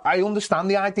crap. I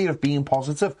understand the idea of being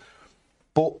positive.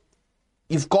 But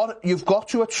you've got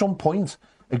to at some point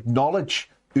acknowledge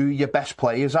who your best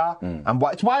players are. And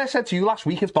it's why I said to you last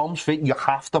week, if Dom's fit, you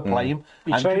have to play him.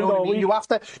 And you know what I mean?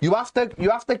 You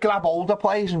have to grab older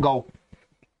players and go,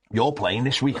 you're playing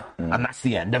this week, and that's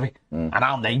the end of it. And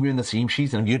I'll name you in the team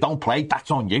sheet, and if you don't play,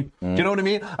 that's on you. Do you know what I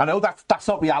mean? I know that's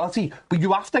not reality, but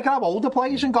you have to grab older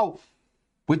players and go,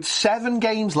 with 7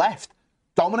 games left,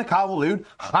 Dominic Calvert-Lewin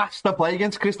has to play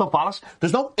against Crystal Palace.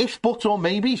 There's no ifs, buts or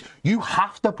maybes. You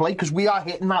have to play, because we are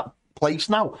hitting that place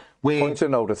now. Point of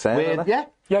no return,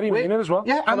 Yerry Mina as well.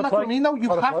 Yeah, and that's what I mean, though. You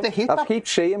have to hit that. I keep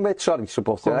seeing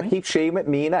with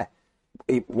Mina,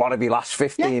 what if he lasts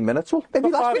 15 minutes? Well, if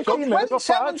he lasts 15 minutes,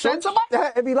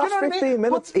 if he lasts 15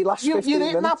 minutes, he lasts 15 minutes. You're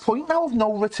hitting that point now of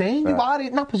no return. You are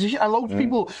in that position. And loads of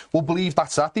people will believe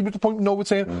that's Saturday, but the point of no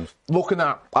return, looking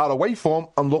at our away form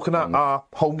and looking at our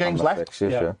home games left.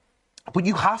 Fixtures, But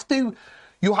you have to.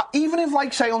 Even if,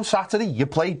 like, say, on Saturday, you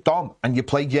played Dom and you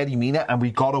played Yerry Mina and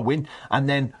we got a win, and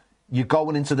then you're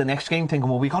going into the next game thinking,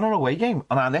 well, we got an away game,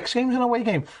 and our next game's an away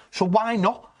game, so why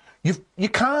not? You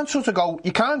can't sort of go,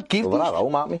 you can't give these... Well, at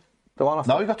home, aren't we?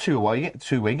 No, we've got two away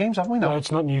games, haven't we? No,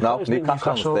 it's not Newcastle. No,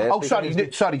 Newcastle. Oh, sorry.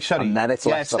 And then it's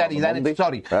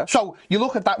sorry. Yeah. So you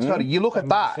look at that, you look at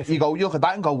that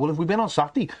and go, well, if we've been on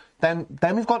Saturday, then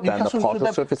we've got Newcastle.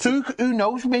 Who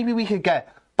knows, maybe we could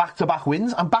get back-to-back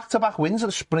wins, and back-to-back wins are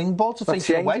the springboard to take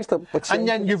it away. And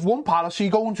then you've won Palace, so you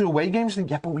go into away games and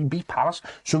think, but we beat Palace,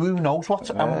 so who knows what?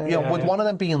 With one of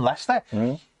them being Leicester.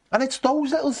 And it's those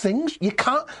little things. You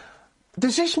can't...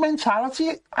 There's this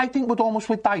mentality, I think, with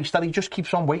Dice, that he just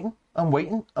keeps on waiting, and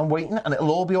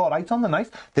it'll all be all right on the night.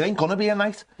 There ain't going to be a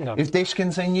night if this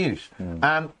continues.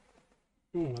 I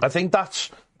think that's,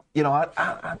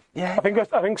 I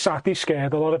think Saturday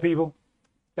scared a lot of people.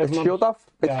 It should have.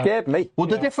 It scared me. Well,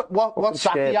 the different what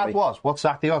Saturday was,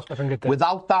 I think it did.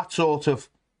 without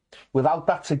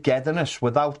that togetherness,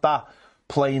 without that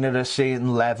playing at a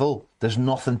certain level, there's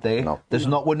nothing there. No. There's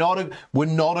not. We're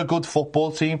not a good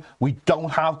football team. We don't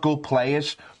have good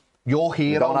players. Your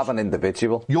heroes. You don't have an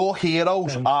individual. Your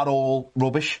heroes are all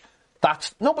rubbish.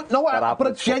 But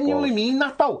I genuinely mean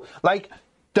that, though. Like,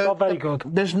 not very good.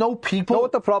 There's no people. You know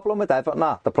what the problem with Everton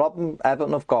are? The problem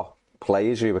Everton have got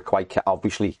players who are quite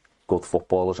obviously good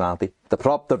footballers, aren't they? The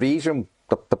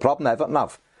problem Everton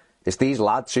have is these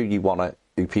lads who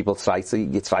people try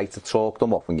to talk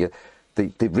them up, and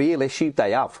the real issue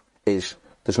they have is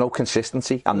there's no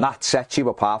consistency, and that sets you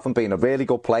apart from being a really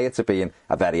good player to being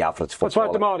a very average footballer.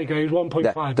 That's why Damari goes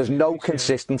 1.5. There's no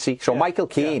consistency. So Michael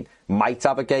Keane might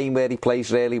have a game where he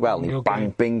plays really well, and he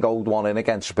bingoed one in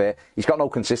against Spurs. He's got no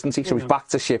consistency, so he's back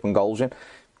to shipping goals in.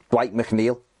 Dwight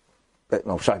McNeil.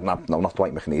 Not Dwight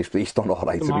McNeil, but he's done all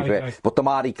right, to be fair. But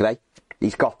Damari Gray,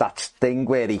 he's got that thing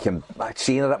where he can... I've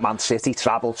seen it at Man City,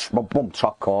 travels,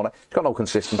 top corner. He's got no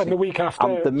consistency. And the week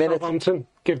after, Southampton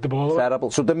give the ball away. Terrible.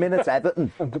 So the minute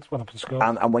Everton...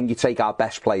 and when you take our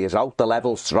best players out, the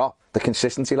levels drop. The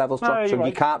consistency levels drop. So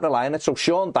you can't rely on it. So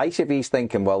Sean Dyche, if he's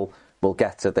thinking, well, we'll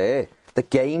get to there, The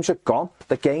games are gone.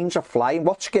 The games are flying.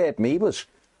 What scared me was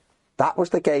that was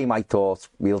the game I thought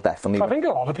we'll definitely. I think a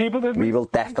lot of people did. We will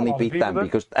definitely beat them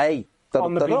because they're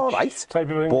all right.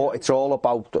 But it's all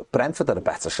about Brentford are a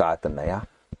better side than they are.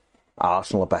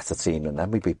 Arsenal a better team than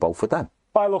them. We beat both of them.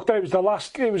 I looked at it,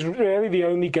 it was really the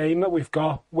only game that we've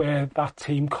got where that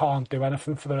team can't do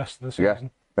anything for the rest of the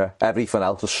season. Yeah. Everything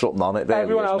else is something on it, really.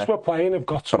 Everyone else we're playing have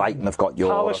got something. Brighton have got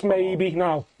Europe. Palace maybe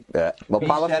now. Yeah. Well,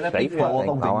 Palace said it before,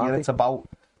 though, it's about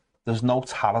there's no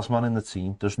talisman in the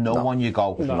team. There's no one you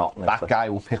go, that guy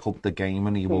will pick up the game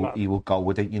and he will go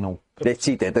with it, you know.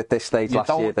 Richie did at this stage last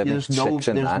year. There's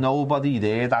nobody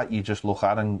there that you just look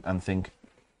at and think,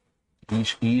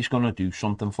 he's going to do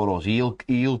something for us.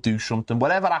 He'll do something.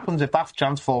 Whatever happens, if that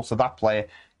chance falls to that player,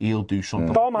 he'll do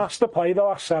something. Dom has to play the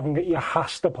last 7. He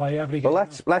has to play every game. Well,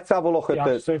 let's have a look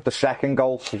at the second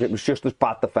goal, because it was just as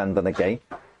bad defending again.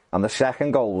 And the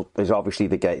second goal is obviously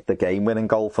the game-winning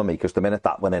goal for me, because the minute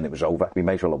that went in, it was over. We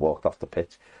may as well have walked off the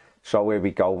pitch. So here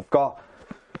we go.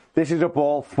 This is a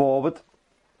ball forward.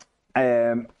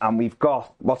 And we've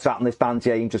got what's happened is Dan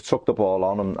James just took the ball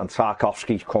on and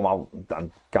Tarkowski's come out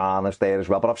and Garner's there as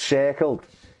well. But I've circled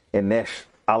in this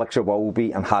Alex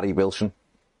Iwobi and Harry Wilson.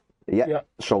 Yeah.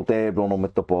 So they're running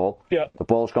with the ball. Yeah. The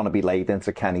ball's going to be laid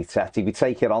into Kenny Tetty. We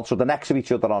take it on. So they're next to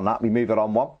each other on that. We move it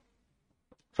on one.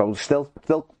 So still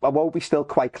Iwobi still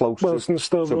quite close to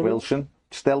Wilson.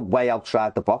 Still way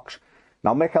outside the box.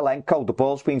 Now Mikalenko, the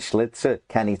ball's been slid to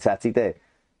Kenny Tetty there.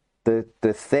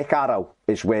 The thick arrow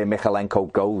is where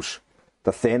Mikalenko goes.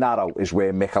 The thin arrow is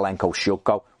where Mikalenko should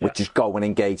go, which is go and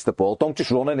engage the ball. Don't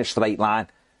just run in a straight line,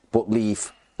 but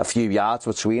leave a few yards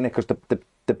between it, because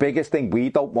the biggest thing we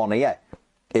don't want here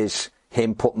is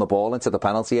him putting the ball into the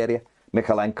penalty area.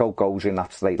 Mikalenko goes in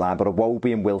that straight line, but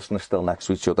Iwobi and Wilson are still next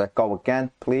to each other. Go again,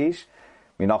 please.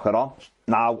 We knock it on.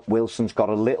 Now Wilson's got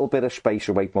a little bit of space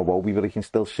away from Iwobi, but he can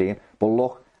still see him. But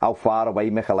look how far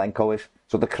away Mikalenko is.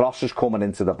 So the cross is coming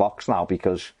into the box now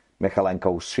because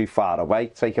Mikalenko's too far away.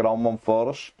 Take it on one for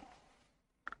us.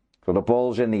 So the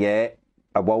ball's in the air.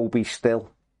 Iwobi still.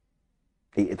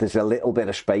 There's a little bit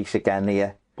of space again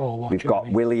here. We've got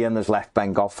Willian has left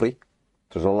Ben Godfrey.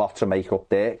 There's a lot to make up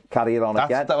there. Carry it on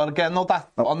again.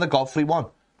 On the Godfrey one.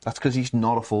 That's because he's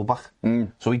not a fullback.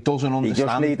 So he doesn't understand. He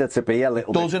just needed to be a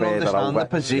little bit further over. Doesn't understand the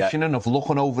positioning of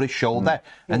looking over his shoulder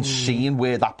and seeing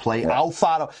where that play,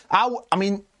 I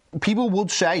mean, people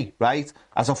would say, right,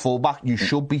 as a fullback, you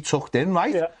should be tucked in,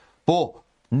 right? Yeah. But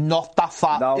not that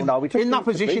far. No, in that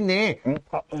position there.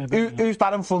 Who's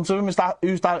that in front of him?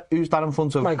 Who's that in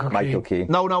front of him? Michael Keane.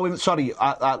 No, sorry,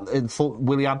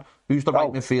 Willian. Who's the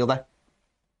right midfielder?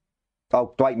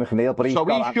 Oh, Dwight McNeil, but he's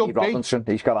got Anthony Robinson.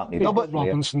 He's got Anthony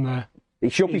Robinson there. He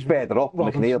should be further up,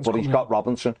 McNeil, but he's got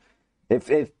Robinson.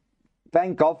 If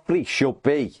Ben Godfrey should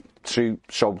be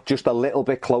just a little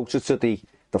bit closer to the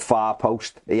far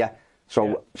post here.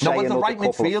 So but the right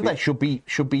midfielder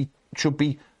should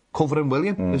be covering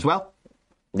William as well.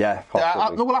 Yeah,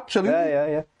 no, absolutely.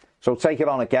 Yeah. So take it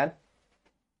on again.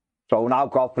 So now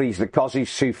Godfrey's, because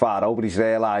he's too far over, he's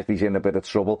realised he's in a bit of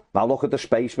trouble. Now look at the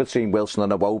space between Wilson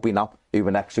and Iwobi now, who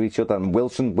are next to each other. And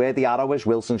Wilson, where the arrow is,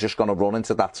 Wilson's just going to run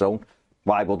into that zone.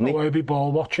 Why wouldn't he? Iwobi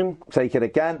ball watching. Take it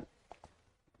again.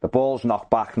 The ball's knocked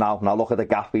back now. Now look at the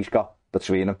gap he's got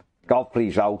between them.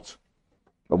 Godfrey's out.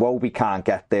 Iwobi can't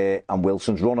get there, and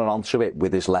Wilson's running onto it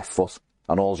with his left foot.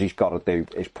 And all he's got to do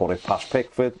is put it past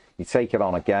Pickford. You take it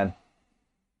on again.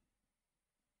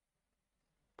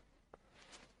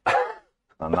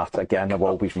 And that, again,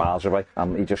 Iwobi's miles away.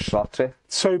 And he just slots it.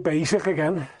 So basic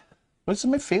again. It's a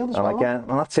midfield as well.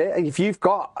 And that's it.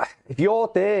 If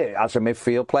you're there as a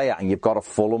midfield player and you've got a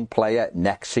Fulham player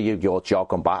next to you, you're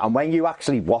jogging back. And when you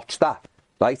actually watch that,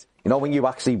 right? You know, when you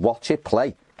actually watch it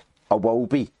play,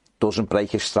 Iwobi doesn't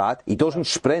break his stride. He doesn't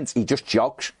sprint. He just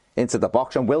jogs into the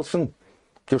box. And Wilson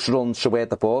just runs to where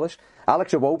the ball is.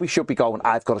 Alex Iwobi should be going,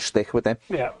 I've got to stick with him.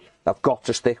 Yeah. I've got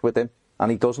to stick with him.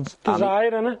 And he doesn't. Desire,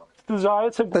 innit?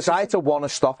 Desire to want to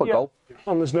stop a goal.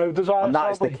 And there's no desire. And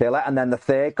that is the killer. And then the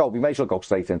third goal, we may as well go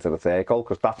straight into the third goal,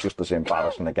 because that's just as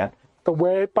embarrassing again.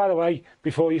 By the way,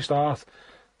 before you start,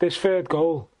 this third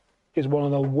goal is one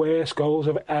of the worst goals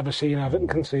I've ever seen Everton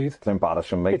concede. It's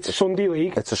embarrassing, mate. It's Sunday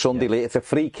League. It's a Sunday League. It's a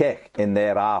free kick in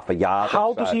their half, a yard.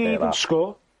 How does he even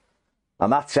score?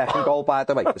 And that second goal, by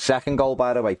the way,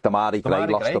 Damari Gray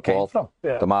lost the ball.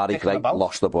 Damari Gray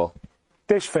lost the ball.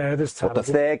 This third is terrible. But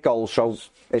the third goal, so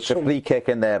it's a free kick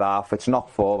in their half. It's knocked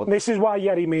forward. This is why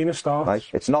Yerry Mina starts. Right?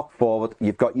 It's knocked forward.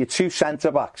 You've got your two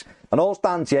centre-backs. And all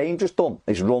Dan James has done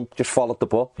is just followed the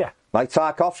ball. Yeah. Like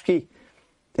Tarkowski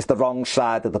is the wrong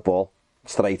side of the ball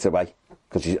straight away.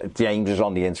 because James is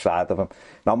on the inside of him.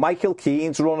 Now, Michael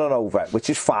Keane's running over, which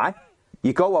is fine.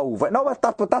 You go over. No,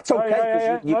 but that's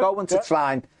okay, because you're going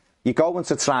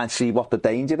to try and see what the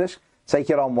danger is. Take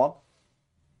it on one.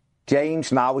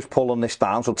 James now is pulling this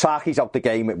down, so Taki's out the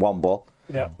game with one ball.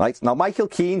 Yeah. Right? Now, Michael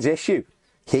Keane's issue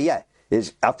here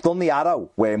is, I've done the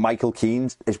arrow where Michael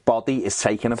Keane's, his body is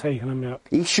taking him. Yeah.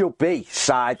 He should be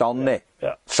side on there.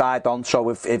 Yeah. Side on. So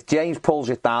if James pulls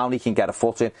it down, he can get a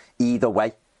foot in either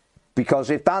way. Because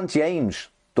if Dan James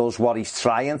does what he's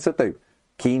trying to do,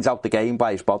 Keane's out the game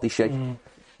by his body shape.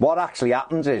 What actually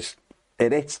happens is,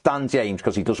 it hits Dan James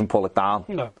because he doesn't pull it down.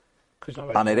 No.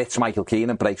 And it hits Michael Keane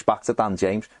and breaks back to Dan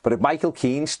James. But if Michael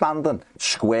Keane's standing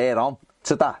square on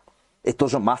to that, it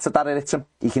doesn't matter that it hits him.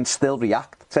 He can still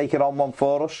react. Take it on one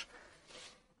for us.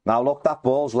 Now look, that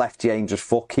ball's left James's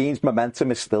foot. Keane's momentum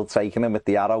is still taking him with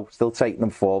the arrow, still taking him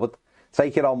forward.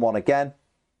 Take it on one again.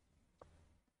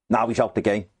 Now he's out the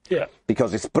game. Yeah.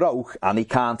 Because it's broke and he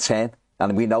can't turn.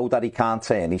 And we know that he can't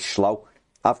turn. He's slow.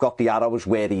 I've got the arrows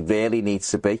where he really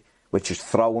needs to be, which is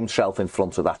throw himself in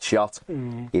front of that shot.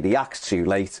 He reacts too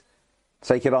late.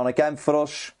 Take it on again for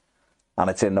us. And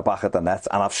it's in the back of the net.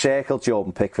 And I've circled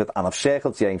Jordan Pickford and I've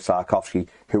circled James Tarkowski,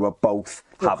 who are both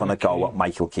having a go at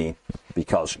Michael Keane,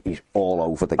 because he's all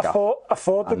over the gap.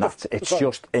 It's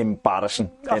just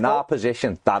embarrassing. In our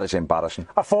position, that is embarrassing.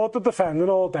 I thought the defending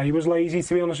all day was lazy,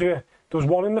 to be honest with you. There was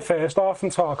one in the first half from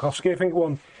Tarkowski, I think,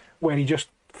 one where he just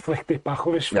flicked it back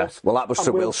with his foot. Yeah. Well, that was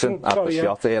to Wilson at the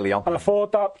shot early on. And I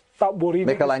thought that worried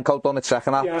me. Mikalenko done it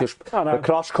second half. The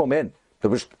cross come in. There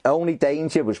was only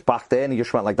danger was back there, and he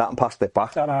just went like that and passed it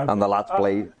back. And the lads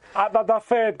played. That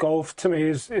third goal to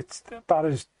me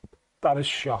that is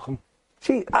shocking.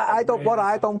 See, I don't. What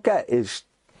I don't get is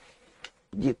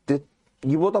you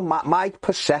would have. My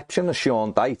perception of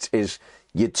Sean Dyche is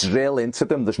you drill into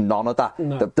them. There's none of that.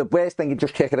 No. The worst thing, you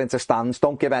just kick it into stands.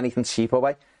 Don't give anything cheap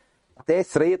away. They're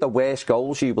three of the worst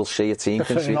goals you will see a team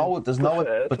concede. There's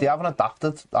no, but they haven't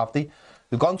adapted, have they?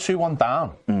 They've gone 2-1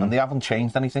 down, and they haven't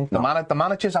changed anything. No. The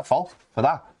manager's at fault for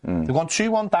that. They've gone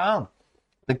 2-1 down.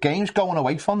 The game's going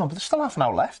away from them, but there's still half an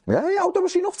hour left. Yeah, there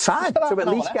was enough time to at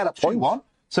least get a point. 2-1.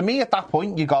 To me, at that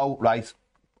point, you go, right,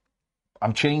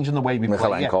 I'm changing the way we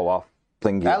play. Off.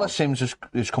 Ellis Sims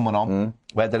is coming on.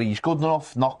 Whether he's good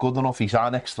enough, not good enough, he's our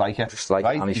next striker.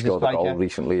 Right? And he scored a goal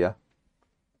recently, yeah.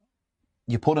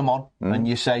 You put him on, and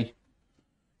you say,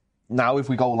 now if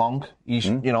we go long, he's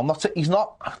he's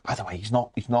not. By the way, he's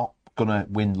not going to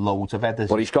win loads of headers.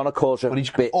 But he's going to cause a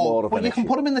bit more of an issue. But you can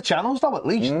put him in the channels though, at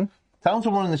least. Tell him to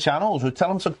run in the channels, or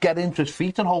tell him to get into his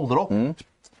feet and hold it up.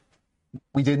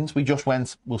 We didn't. We just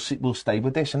went, we'll stay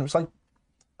with this, and it was like,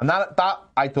 and that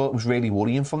I thought was really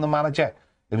worrying from the manager.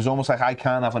 It was almost like, I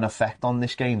can't have an effect on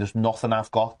this game. There's nothing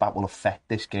I've got that will affect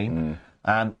this game,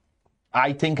 and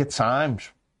I think at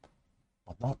times.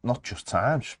 Not just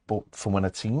times, but from when a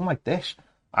team like this,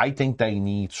 I think they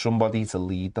need somebody to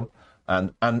lead them.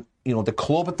 And the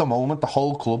club at the moment, the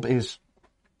whole club is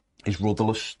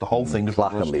rudderless. The whole thing is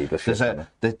rudderless. There's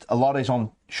a lot is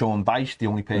on Sean Dyche, the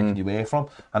only person you hear from.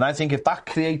 And I think if that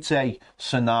creates a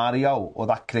scenario, or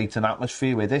that creates an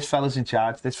atmosphere where this fella's in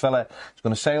charge, this fella is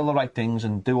going to say all the right things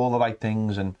and do all the right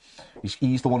things, and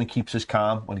he's the one who keeps us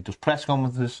calm when he does press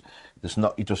conferences.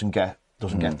 He doesn't get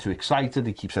too excited.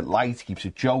 He keeps it light. He keeps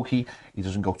it jokey. He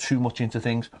doesn't go too much into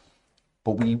things.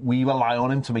 But we rely on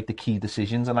him to make the key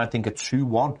decisions. And I think at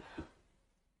 2-1,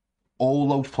 all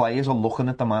those players are looking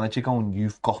at the manager going,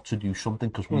 you've got to do something,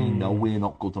 because we know we're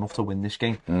not good enough to win this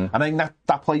game. And I think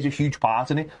that plays a huge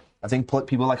part in it. I think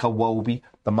people like Iwobi,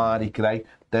 Damari Gray,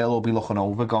 they'll all be looking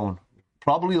over going,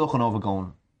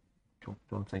 do you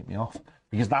want to take me off?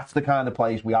 Because that's the kind of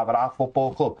players we have at our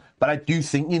football club. But I do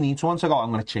think you need someone to go,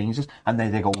 I'm going to change this. And then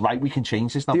they go, right, we can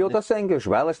change this now. The other thing as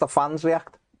well is the fans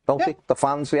react, don't they? The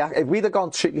fans react. If we'd have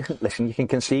gone you can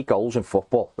concede goals in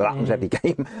football. That happens every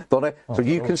game, don't it? So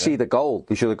you can see the goal.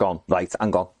 You should have gone, right,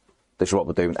 hang on. This is what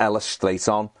we're doing. Ellis straight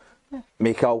on.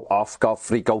 Miko off.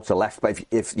 Godfrey go to left. But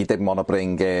if you didn't want to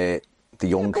bring the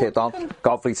young kid on,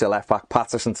 Godfrey to left back,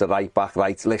 Patterson to right back.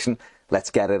 Right, listen, let's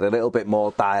get it a little bit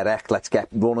more direct. Let's get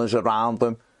runners around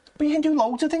them. But you can do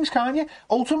loads of things, can't you?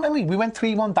 Ultimately, we went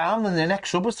 3-1 down, and the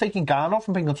next sub was taking Garner off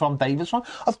and bringing Tom Davis on.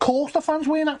 Of course the fans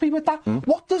weren't happy with that.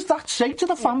 What does that say to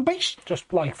the fan base?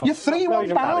 Just like... You're 3-1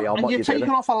 down, and you're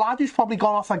taking off a lad who's probably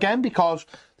gone off again because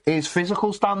his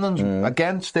physical standings,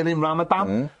 again, still in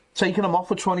Ramadan. Taking him off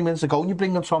for 20 minutes ago, and you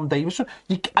bring in Tom Davis.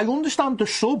 I understand the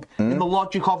sub in the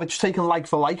logic of it's taking like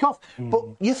for like off, but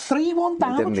you're 3-1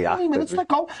 down with 20 minutes to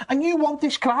go, and you want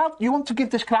this crowd, you want to give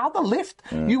this crowd a lift.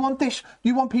 You want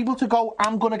people to go,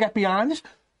 I'm going to get behind this.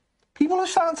 People are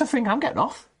starting to think, I'm getting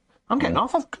off. I'm getting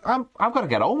off. I've got to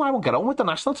get home. I won't get home with the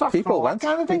national staff. People went.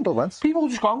 Kind of People went. People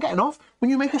just go, I'm getting off. When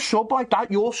you make a sub like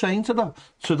that, you're saying to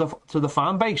the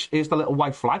fan base, here's the little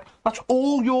white flag. That's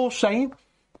all you're saying.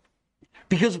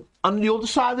 Because on the other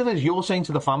side of it is you're saying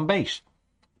to the fan base,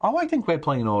 oh, I think we're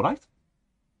playing all right.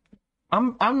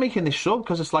 I'm making this sub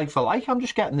because it's like for like. I'm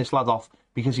just getting this lad off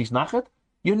because he's knackered.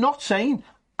 You're not saying,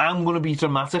 I'm going to be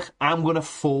dramatic. I'm going to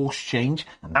force change.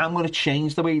 I'm going to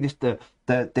change the way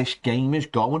this game is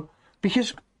going.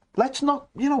 Because let's not,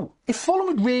 if Fulham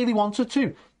had really wanted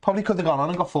to, probably could have gone on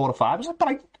and got 4 or 5. It's like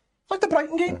Brighton. It's like the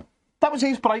Brighton game. That was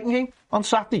his Brighton game on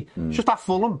Saturday. It's just that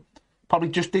Fulham probably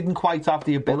just didn't quite have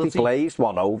the ability. He glazed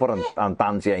one over and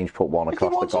Dan James put one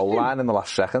across the goal line in the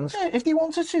last seconds. Yeah, if they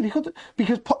wanted to, they could.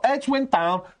 Because Edge went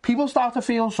down, people started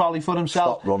feeling sorry for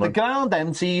themselves. The ground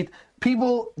emptied, the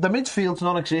midfield's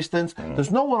non-existent.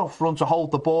 There's no one up front to hold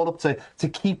the ball up to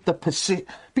keep the position.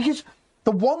 Because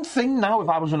the one thing now, if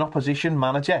I was an opposition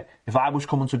manager, if I was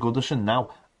coming to Goodison now,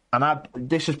 and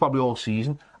this is probably all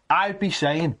season, I'd be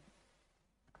saying,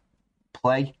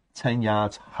 play 10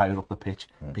 yards higher up the pitch,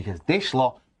 because this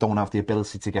lot don't have the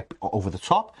ability to get over the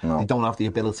top. No. They don't have the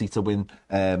ability to win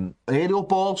aerial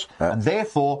balls, and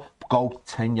therefore go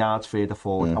 10 yards further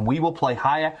forward. And we will play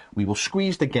higher, we will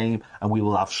squeeze the game, and we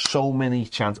will have so many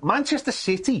chances. Manchester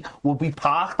City will be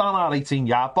parked on our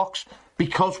 18-yard box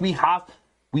because we have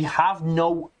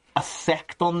no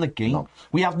effect on the game. No.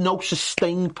 We have no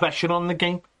sustained pressure on the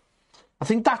game. I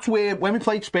think that's where, when we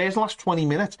played Spurs the last 20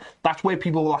 minutes, that's where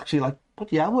people were actually like,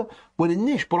 but yeah, we're in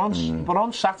this. But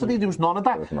on Saturday, there was none of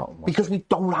that. Because we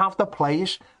don't have the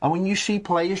players. And when you see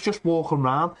players just walking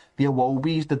around, the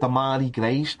Iwobis, the Damari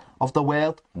Grays of the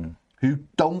world, who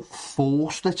don't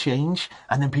force the change,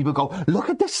 and then people go, look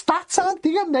at the stats, aren't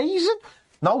they amazing?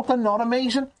 No, they're not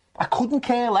amazing. I couldn't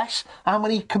care less how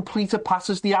many completed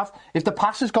passes they have. If the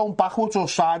pass is going backwards or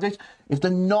sideways, if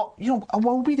they're not, I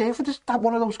won't be there for that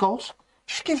one of those goals.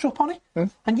 Just gives up on it.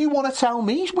 And you want to tell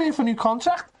me he's waiting for a new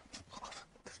contract?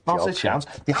 Not a chance.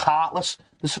 They're heartless.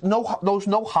 There's no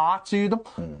heart to them.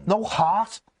 No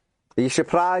heart. Are you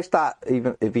surprised that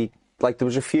even if there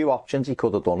was a few options he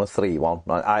could have done a 3-1.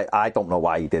 I don't know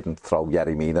why he didn't throw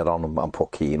Yerry Mina on and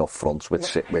put Keane up front with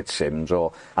Sims.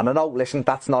 And I know, listen,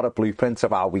 that's not a blueprint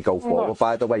of how we go forward,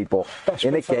 by the way, but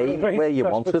in a game where you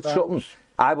wanted something,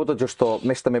 I would have just thought,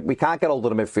 we can't get hold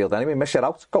of the midfield anyway, miss it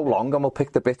out, go long and we'll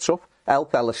pick the bits up.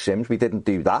 Help Ellis Sims, we didn't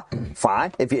do that.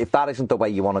 Fine. If that isn't the way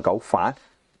you want to go, fine.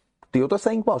 The other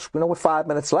thing was, with 5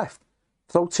 minutes left,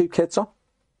 throw 2 kids on.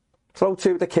 Throw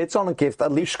 2 of the kids on and give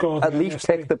at least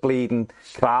pick the bleeding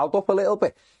crowd up a little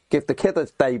bit. Give the kid a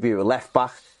debut at left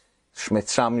back,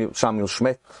 Samuel Samuels,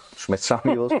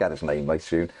 get his name right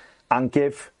soon, and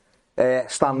give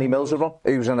Stanley Mills a run,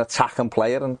 who's an attacking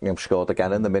player and scored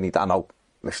again in the minute. I know,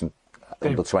 listen,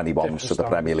 under 21s to the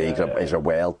Premier League is a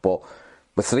world, but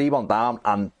we're 3-1 down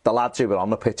and the lads who were on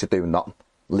the pitch are doing nothing,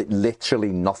 literally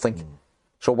nothing.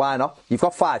 So why not? You've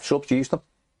got 5 subs, use them.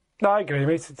 No, I agree,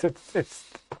 mate.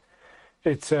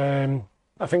 It's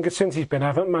I think it's since he's been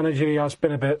Everton manager, he has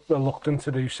been a bit reluctant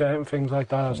to do certain things like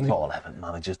that, hasn't he? It's all Everton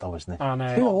managers, though, isn't it? And,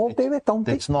 they all do it, don't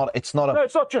they? It's not it's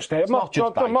not just it. It's not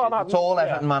just that. It's all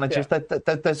Everton managers.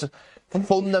 There's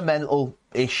fundamental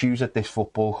issues at this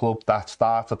football club that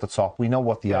start at the top. We know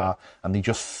what they are, and they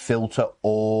just filter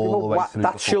all the way through.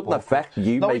 That shouldn't affect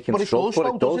you making subs,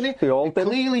 but it does. It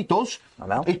clearly does.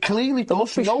 It clearly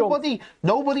does.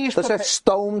 Nobody is. There's a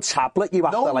stone tablet you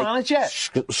have to manager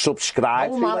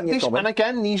subscribe to. And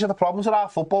again, these are the problems at our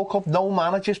football club. No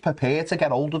manager's prepared to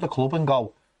get hold of the club and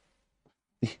go,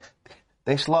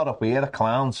 this lot up here are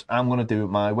clowns. I'm going to do it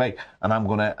my way, and I'm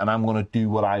going to do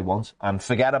what I want, and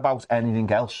forget about anything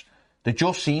else. There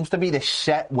just seems to be this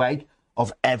set way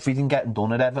of everything getting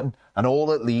done at Everton, and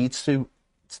all it leads to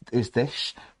is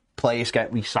this. Players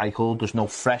get recycled, there's no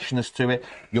freshness to it,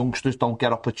 youngsters don't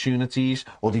get opportunities,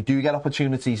 or they do get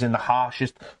opportunities in the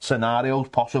harshest scenarios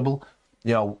possible.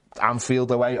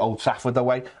 Anfield away, Old Trafford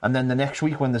away, and then the next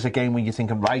week when there's a game where you're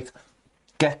thinking, right,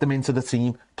 get them into the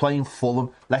team, playing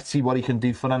Fulham, let's see what he can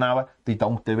do for an hour, they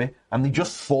don't do it, and they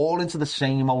just fall into the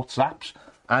same old traps.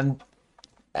 And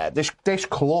this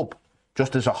club,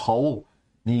 just as a whole,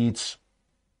 needs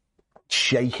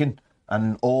shaking,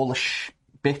 and all the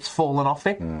bits falling off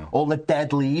it, all the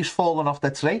dead leaves falling off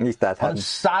the tree. He's dead. And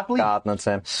sadly,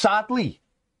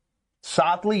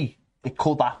 it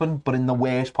could happen, but in the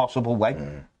worst possible way.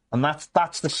 And that's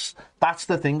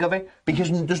the thing of it, because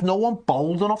there's no one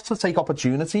bold enough to take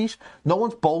opportunities. No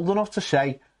one's bold enough to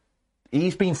say,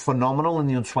 he's been phenomenal in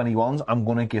the under-21s, I'm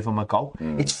going to give him a go.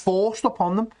 It's forced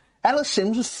upon them. Ellis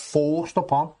Sims is forced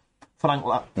upon Frank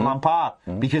Lampard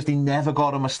because they never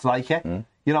got him a striker.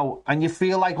 You know, and you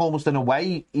feel like almost in a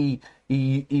way he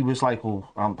was like, oh,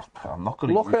 I'm not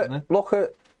going to use it. Look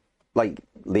at like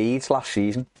Leeds last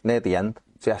season near the end.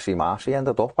 Jesse Marsh, he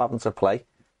ended up having to play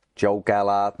Joe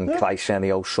Gellard and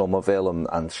Clysenio Somerville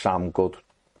and Sam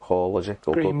Hall, is it?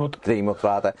 Greenwood,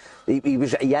 rather.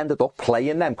 He ended up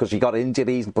playing them because he got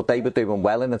injuries, but they were doing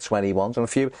well in the 21s. And a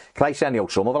few,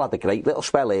 Clysenio Somerville had a great little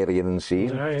spell earlier in the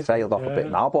season, sailed off a bit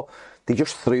now, but they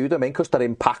just threw them in because they're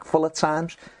impactful at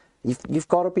times. You've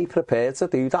got to be prepared to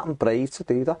do that and brave to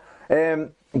do that.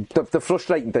 The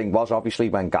frustrating thing was obviously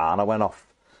when Garner went off.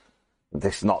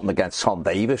 This is nothing against Tom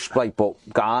Davis, right? But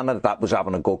Garner, that was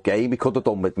having a good game. He could have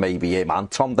done with maybe him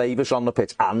and Tom Davis on the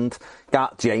pitch and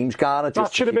James Garner.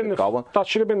 Just that should have been the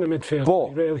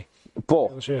midfield, really.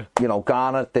 But you know,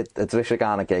 Garner Idrissa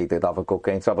Gana Gueye did have a good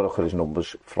game. So have a look at his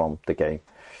numbers from the game.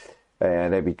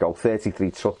 There we go.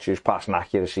 33 touches, passing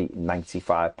accuracy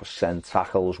 95%,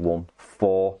 tackles 1,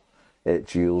 4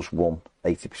 duels 1,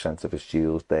 80% of his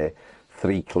duels there,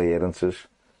 3 clearances.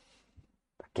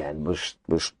 Again, was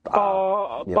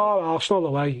bar Arsenal,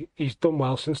 the way he's done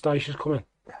well since Dyche's come in.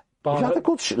 He's had a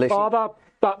good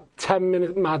that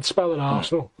 10-minute mad spell at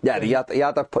Arsenal. Yeah, he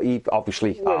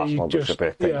obviously Arsenal was a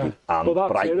bit thinky, and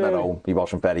Brighton at home he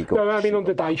wasn't very good. No, I mean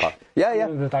under Dyche.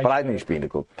 But I think he's been a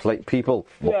good people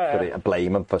look for it and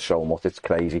blame him for so much. It's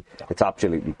crazy. It's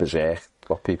absolutely berserk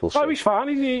what people say. Oh, he's fine.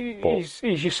 He's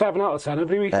your 7 out of 10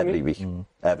 every week. Every week,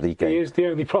 every game. He is the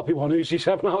only probably one who's your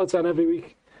 7 out of 10 every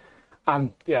week.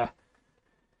 And it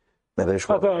is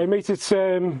I don't know, mate. It's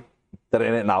they're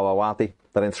in it now, aren't they?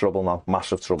 They're in trouble now,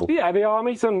 massive trouble. Yeah, they are,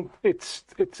 mate, and it's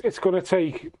going to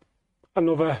take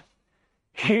another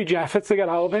huge effort to get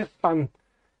out of it. And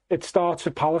it starts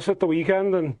with Palace at the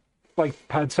weekend, and like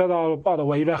Ped said, our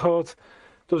away record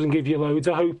doesn't give you loads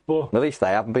of hope. But at least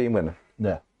they haven't been winning.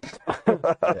 Yeah.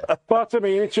 But I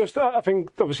mean, it's just I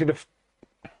think obviously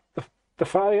the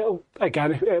fight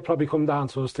again. It'll probably come down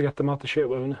to us to get them out the shit,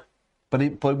 won't it? But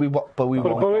we've got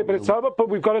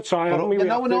to try. Haven't we?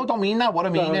 No, don't mean that. What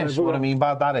I mean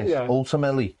by that is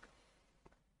ultimately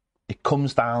it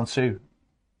comes down to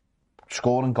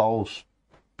scoring goals,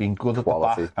 being good at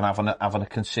quality. The back, and having a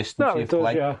consistency of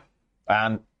play. Yeah.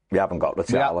 And we haven't got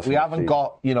the we haven't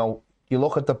got. You know, you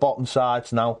look at the bottom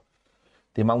sides now,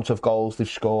 the amount of goals they've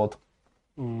scored,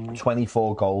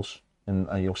 24 goals, and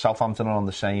you know Southampton are on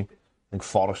the same. I think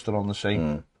Forest are on the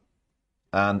same,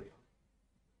 and.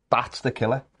 That's the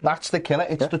killer.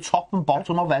 It's the top and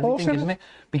bottom of everything, isn't it?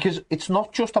 Because it's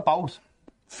not just about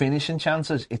finishing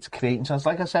chances, it's creating chances.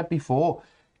 Like I said before,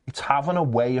 it's having a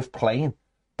way of playing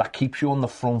that keeps you on the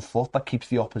front foot, that keeps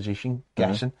the opposition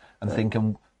guessing and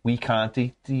thinking, we can't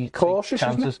take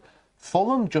chances.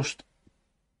 Fulham just,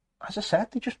 as I said,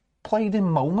 they just played in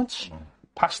moments,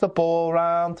 passed the ball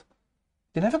around.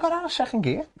 They never got out of second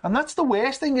gear. And that's the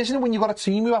worst thing, isn't it? When you've got a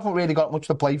team who haven't really got much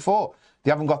to play for. They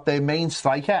haven't got their main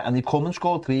striker and they've come and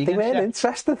scored 3 against you. They weren't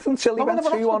interested until he went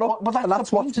 2-1 up. And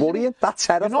that's what's worrying. That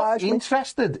terrifies me. You're not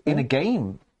interested in a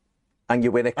game. And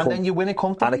you win it. And then you win it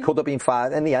comfortably. And it could have been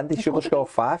 5. In the end, they should have scored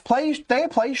 5. Their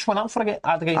players went out for a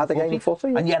game of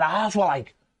footy. And yet ours were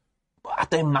like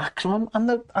at their maximum. And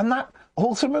that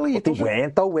ultimately... But they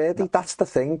weren't though, were they? That's the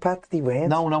thing, Pat. They weren't.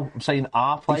 No, I'm saying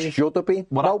our players... They should have been.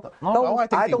 No,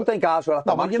 I don't think ours were at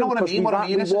the maximum. You know what I mean? What I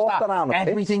mean is that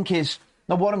everything is...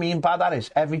 No, what I mean by that is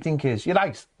everything is... You're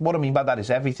right. What I mean by that is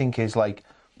everything is like...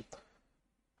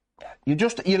 You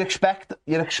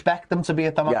expect them to be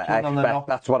at the maximum. Yeah,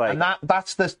 that's what I... And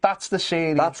that's the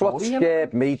series. That's what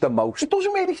scared me the most. It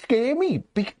doesn't really scare me.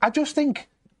 I just think...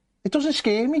 It doesn't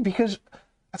scare me because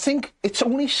I think it's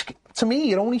only... To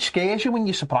me, it only scares you when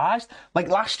you're surprised. Like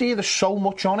last year, there's so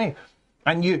much on it.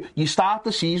 And you start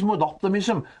the season with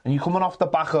optimism and you're coming off the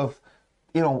back of,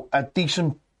 you know, a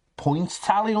decent points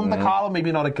tally under Carlo,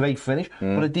 maybe not a great finish,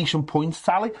 but a decent points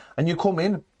tally, and you come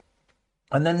in,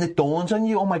 and then it dawns on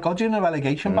you, oh my God, you're in a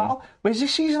relegation battle. Whereas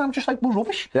this season, I'm just like, we're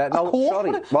rubbish. Yeah,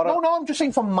 I'm just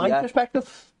saying from my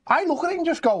perspective, I look at it and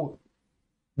just go,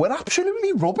 we're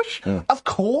absolutely rubbish. Of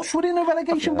course we're in a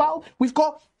relegation battle. We've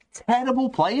got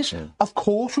terrible players. Of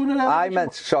course we're in a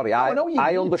relegation battle.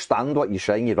 I understand what you're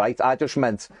saying, you're right. I just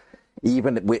meant,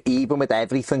 even with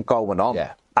everything going on,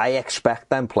 I expect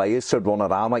them players to run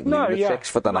around like lunatics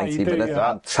for the 90 minutes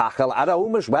and tackle at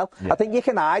home as well. I think you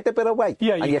can hide a bit away.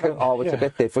 And you can, it's a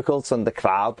bit difficult and the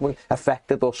crowd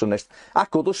affected us and this.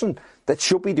 At Goodison, that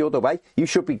should be the other way. You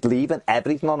should be leaving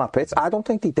everything on a pitch. I don't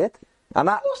think they did. And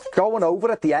that going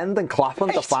over at the end and clapping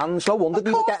the fans, no wonder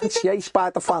they were getting chased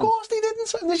by the fans. Of course they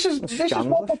didn't. This is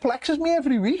what perplexes me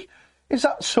every week, is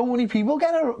that so many people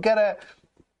get a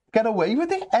get away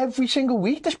with it every single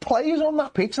week. There's players on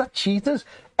that pitch that cheaters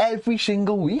every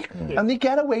single week, and they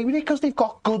get away with it because they've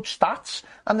got good stats,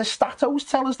 and the stats always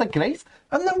tell us they're great,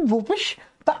 and they're rubbish.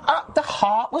 They're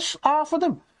heartless, half of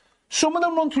them. Some of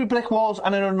them run through brick walls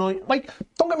and are annoying. Like,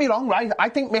 don't get me wrong, right? I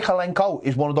think Michalenko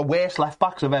is one of the worst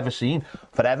left-backs I've ever seen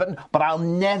for Everton, but I'll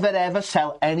never, ever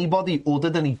sell anybody other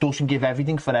than he doesn't give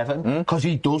everything for Everton, because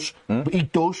he does. He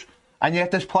does. And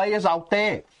yet there's players out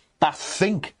there that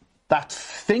think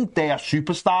they are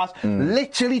superstars,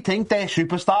 literally think they're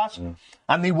superstars,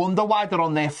 and they wonder why they're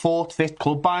on their 4th, 5th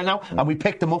club by now, and we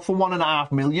picked them up for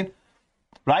 $1.5 million.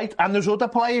 Right, and there's other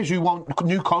players who want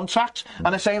new contracts, and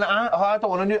they're saying, I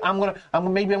don't want a new.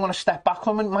 Maybe I'm gonna step back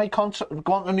from my contract,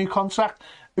 want a new contract.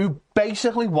 Who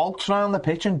basically waltz around the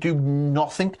pitch and do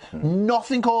nothing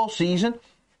all season.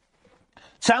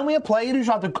 Tell me a player who's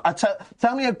had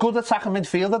tell me a good attacking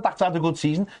midfielder that's had a good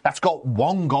season, that's got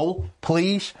 1 goal,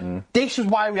 please. This is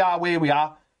why we are where we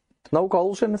are. No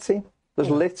goals in the team.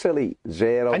 There's literally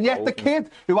 0. And yet the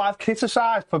kid who I've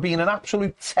criticised for being an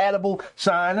absolute terrible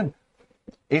signing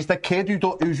is the kid who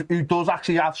does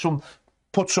actually have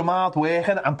put some hard work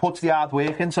in and puts the hard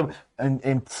work into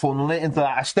and funnel it into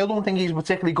that. I still don't think he's a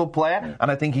particularly good player,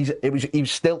 and I think he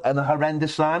was still a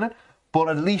horrendous signing. But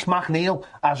at least McNeil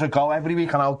has a go every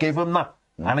week, and I'll give him that.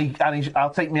 And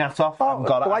I'll take my hat off.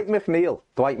 Dwight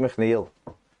McNeil.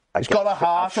 He's got a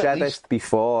heart. I've said this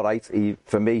before, right?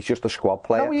 For me, he's just a squad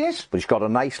player. No, he is. But he's got a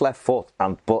nice left foot,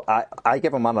 but I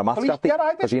give him man a match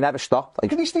because he never stopped.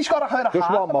 At least he's got a heart.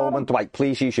 Just one moment, Dwight.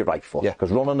 Please use your right foot,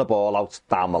 because running the ball out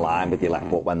down the line with your left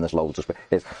foot when there's loads of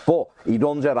space. But he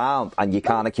runs around, and you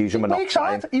can't accuse him of not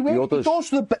trying. He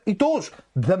does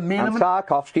the minimum. And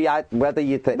Tarkowski, whether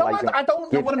you think, I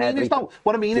don't know what I mean is though.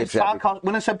 What I mean is Tarkowski.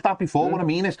 When I said that before, what I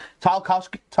mean is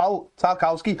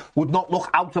Tarkowski would not look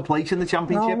out of place in the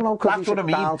Championship. No, that's what I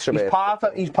mean.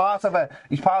 He's part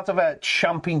of a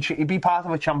championship. He'd be part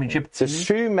of a championship team. There's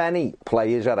too many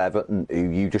players at Everton who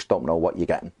you just don't know what you're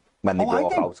getting when they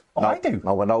walk out. I do.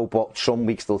 No, I know, but some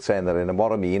weeks they'll turn it in. And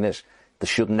what I mean is, they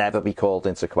should never be called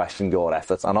into question your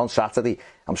efforts. And on Saturday,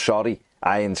 I'm sorry,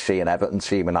 I didn't see an Everton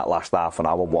team in that last half an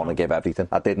hour want to give everything.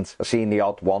 I didn't. I seen the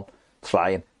odd one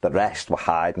trying. The rest were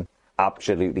hiding,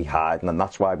 absolutely hiding, and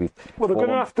that's why we've. Well, they're going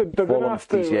to have to.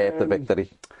 Deserve the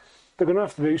victory. They're going to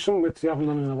have to do something which they haven't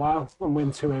done in a while and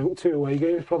win two away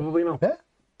games probably now. Yeah.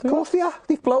 Of course they are.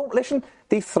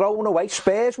 They've thrown away.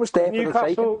 Spurs was there for the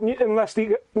taking. Unless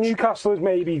Newcastle is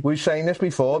maybe. We've seen this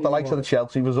before. The likes of the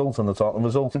Chelsea result and the Tottenham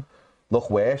result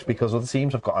look worse because other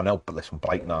teams have got. I know, but listen,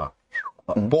 Brighton are.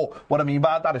 But what I mean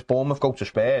by that is Bournemouth go to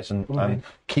Spurs and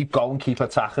keep going, keep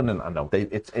attacking, and I know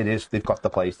they've got the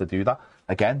players to do that.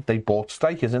 Again, they bought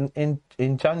strikers in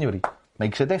January.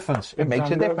 Makes a difference. It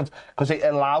makes a difference because it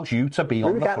allows you to be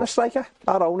on the front. We were getting a striker.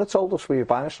 Our owner told us we were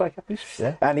buying a striker.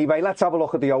 Yeah. Anyway, let's have a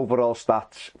look at the overall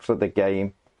stats for the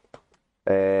game.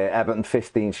 Everton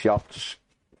 15 shots,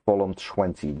 Fulham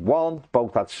 21.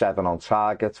 Both had 7 on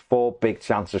target. 4 big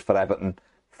chances for Everton,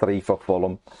 3 for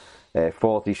Fulham.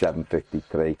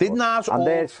 47-53. Didn't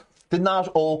ours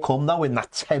all come though in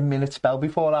that 10-minute spell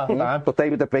before half time? But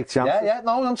they were the big chances. Yeah.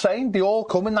 No, I'm saying they all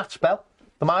come in that spell.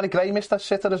 Damari Gray missed that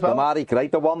sitter as well. Damari Gray,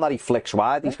 the one that he flicks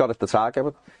wide, he's got it to target.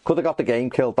 But could have got the game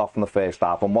killed off in the first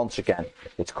half. And once again,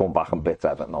 it's come back and bit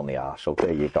Everton on the arse. So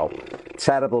there you go.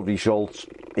 Terrible results,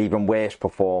 even worse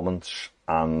performance,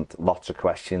 and lots of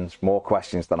questions. More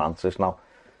questions than answers now.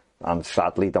 And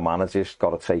sadly, the manager's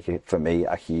got to take it, for me,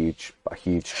 a huge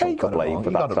chunk of blame for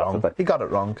that Saturday. He got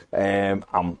it wrong. And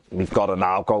we've got to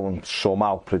now go and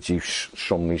somehow produce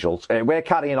some results. We're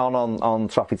carrying on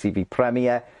Trophy TV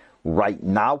Premier right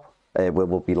now.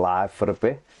 We'll be live for a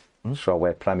bit. So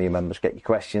where Premier members get your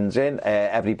questions in.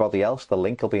 Everybody else, the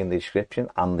link will be in the description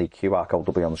and the QR code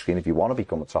will be on the screen if you want to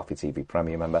become a Trophy TV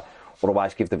Premier member.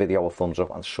 Otherwise, give the video a thumbs up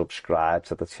and subscribe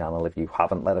to the channel if you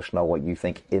haven't. Let us know what you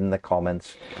think in the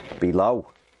comments below.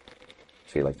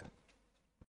 See you later.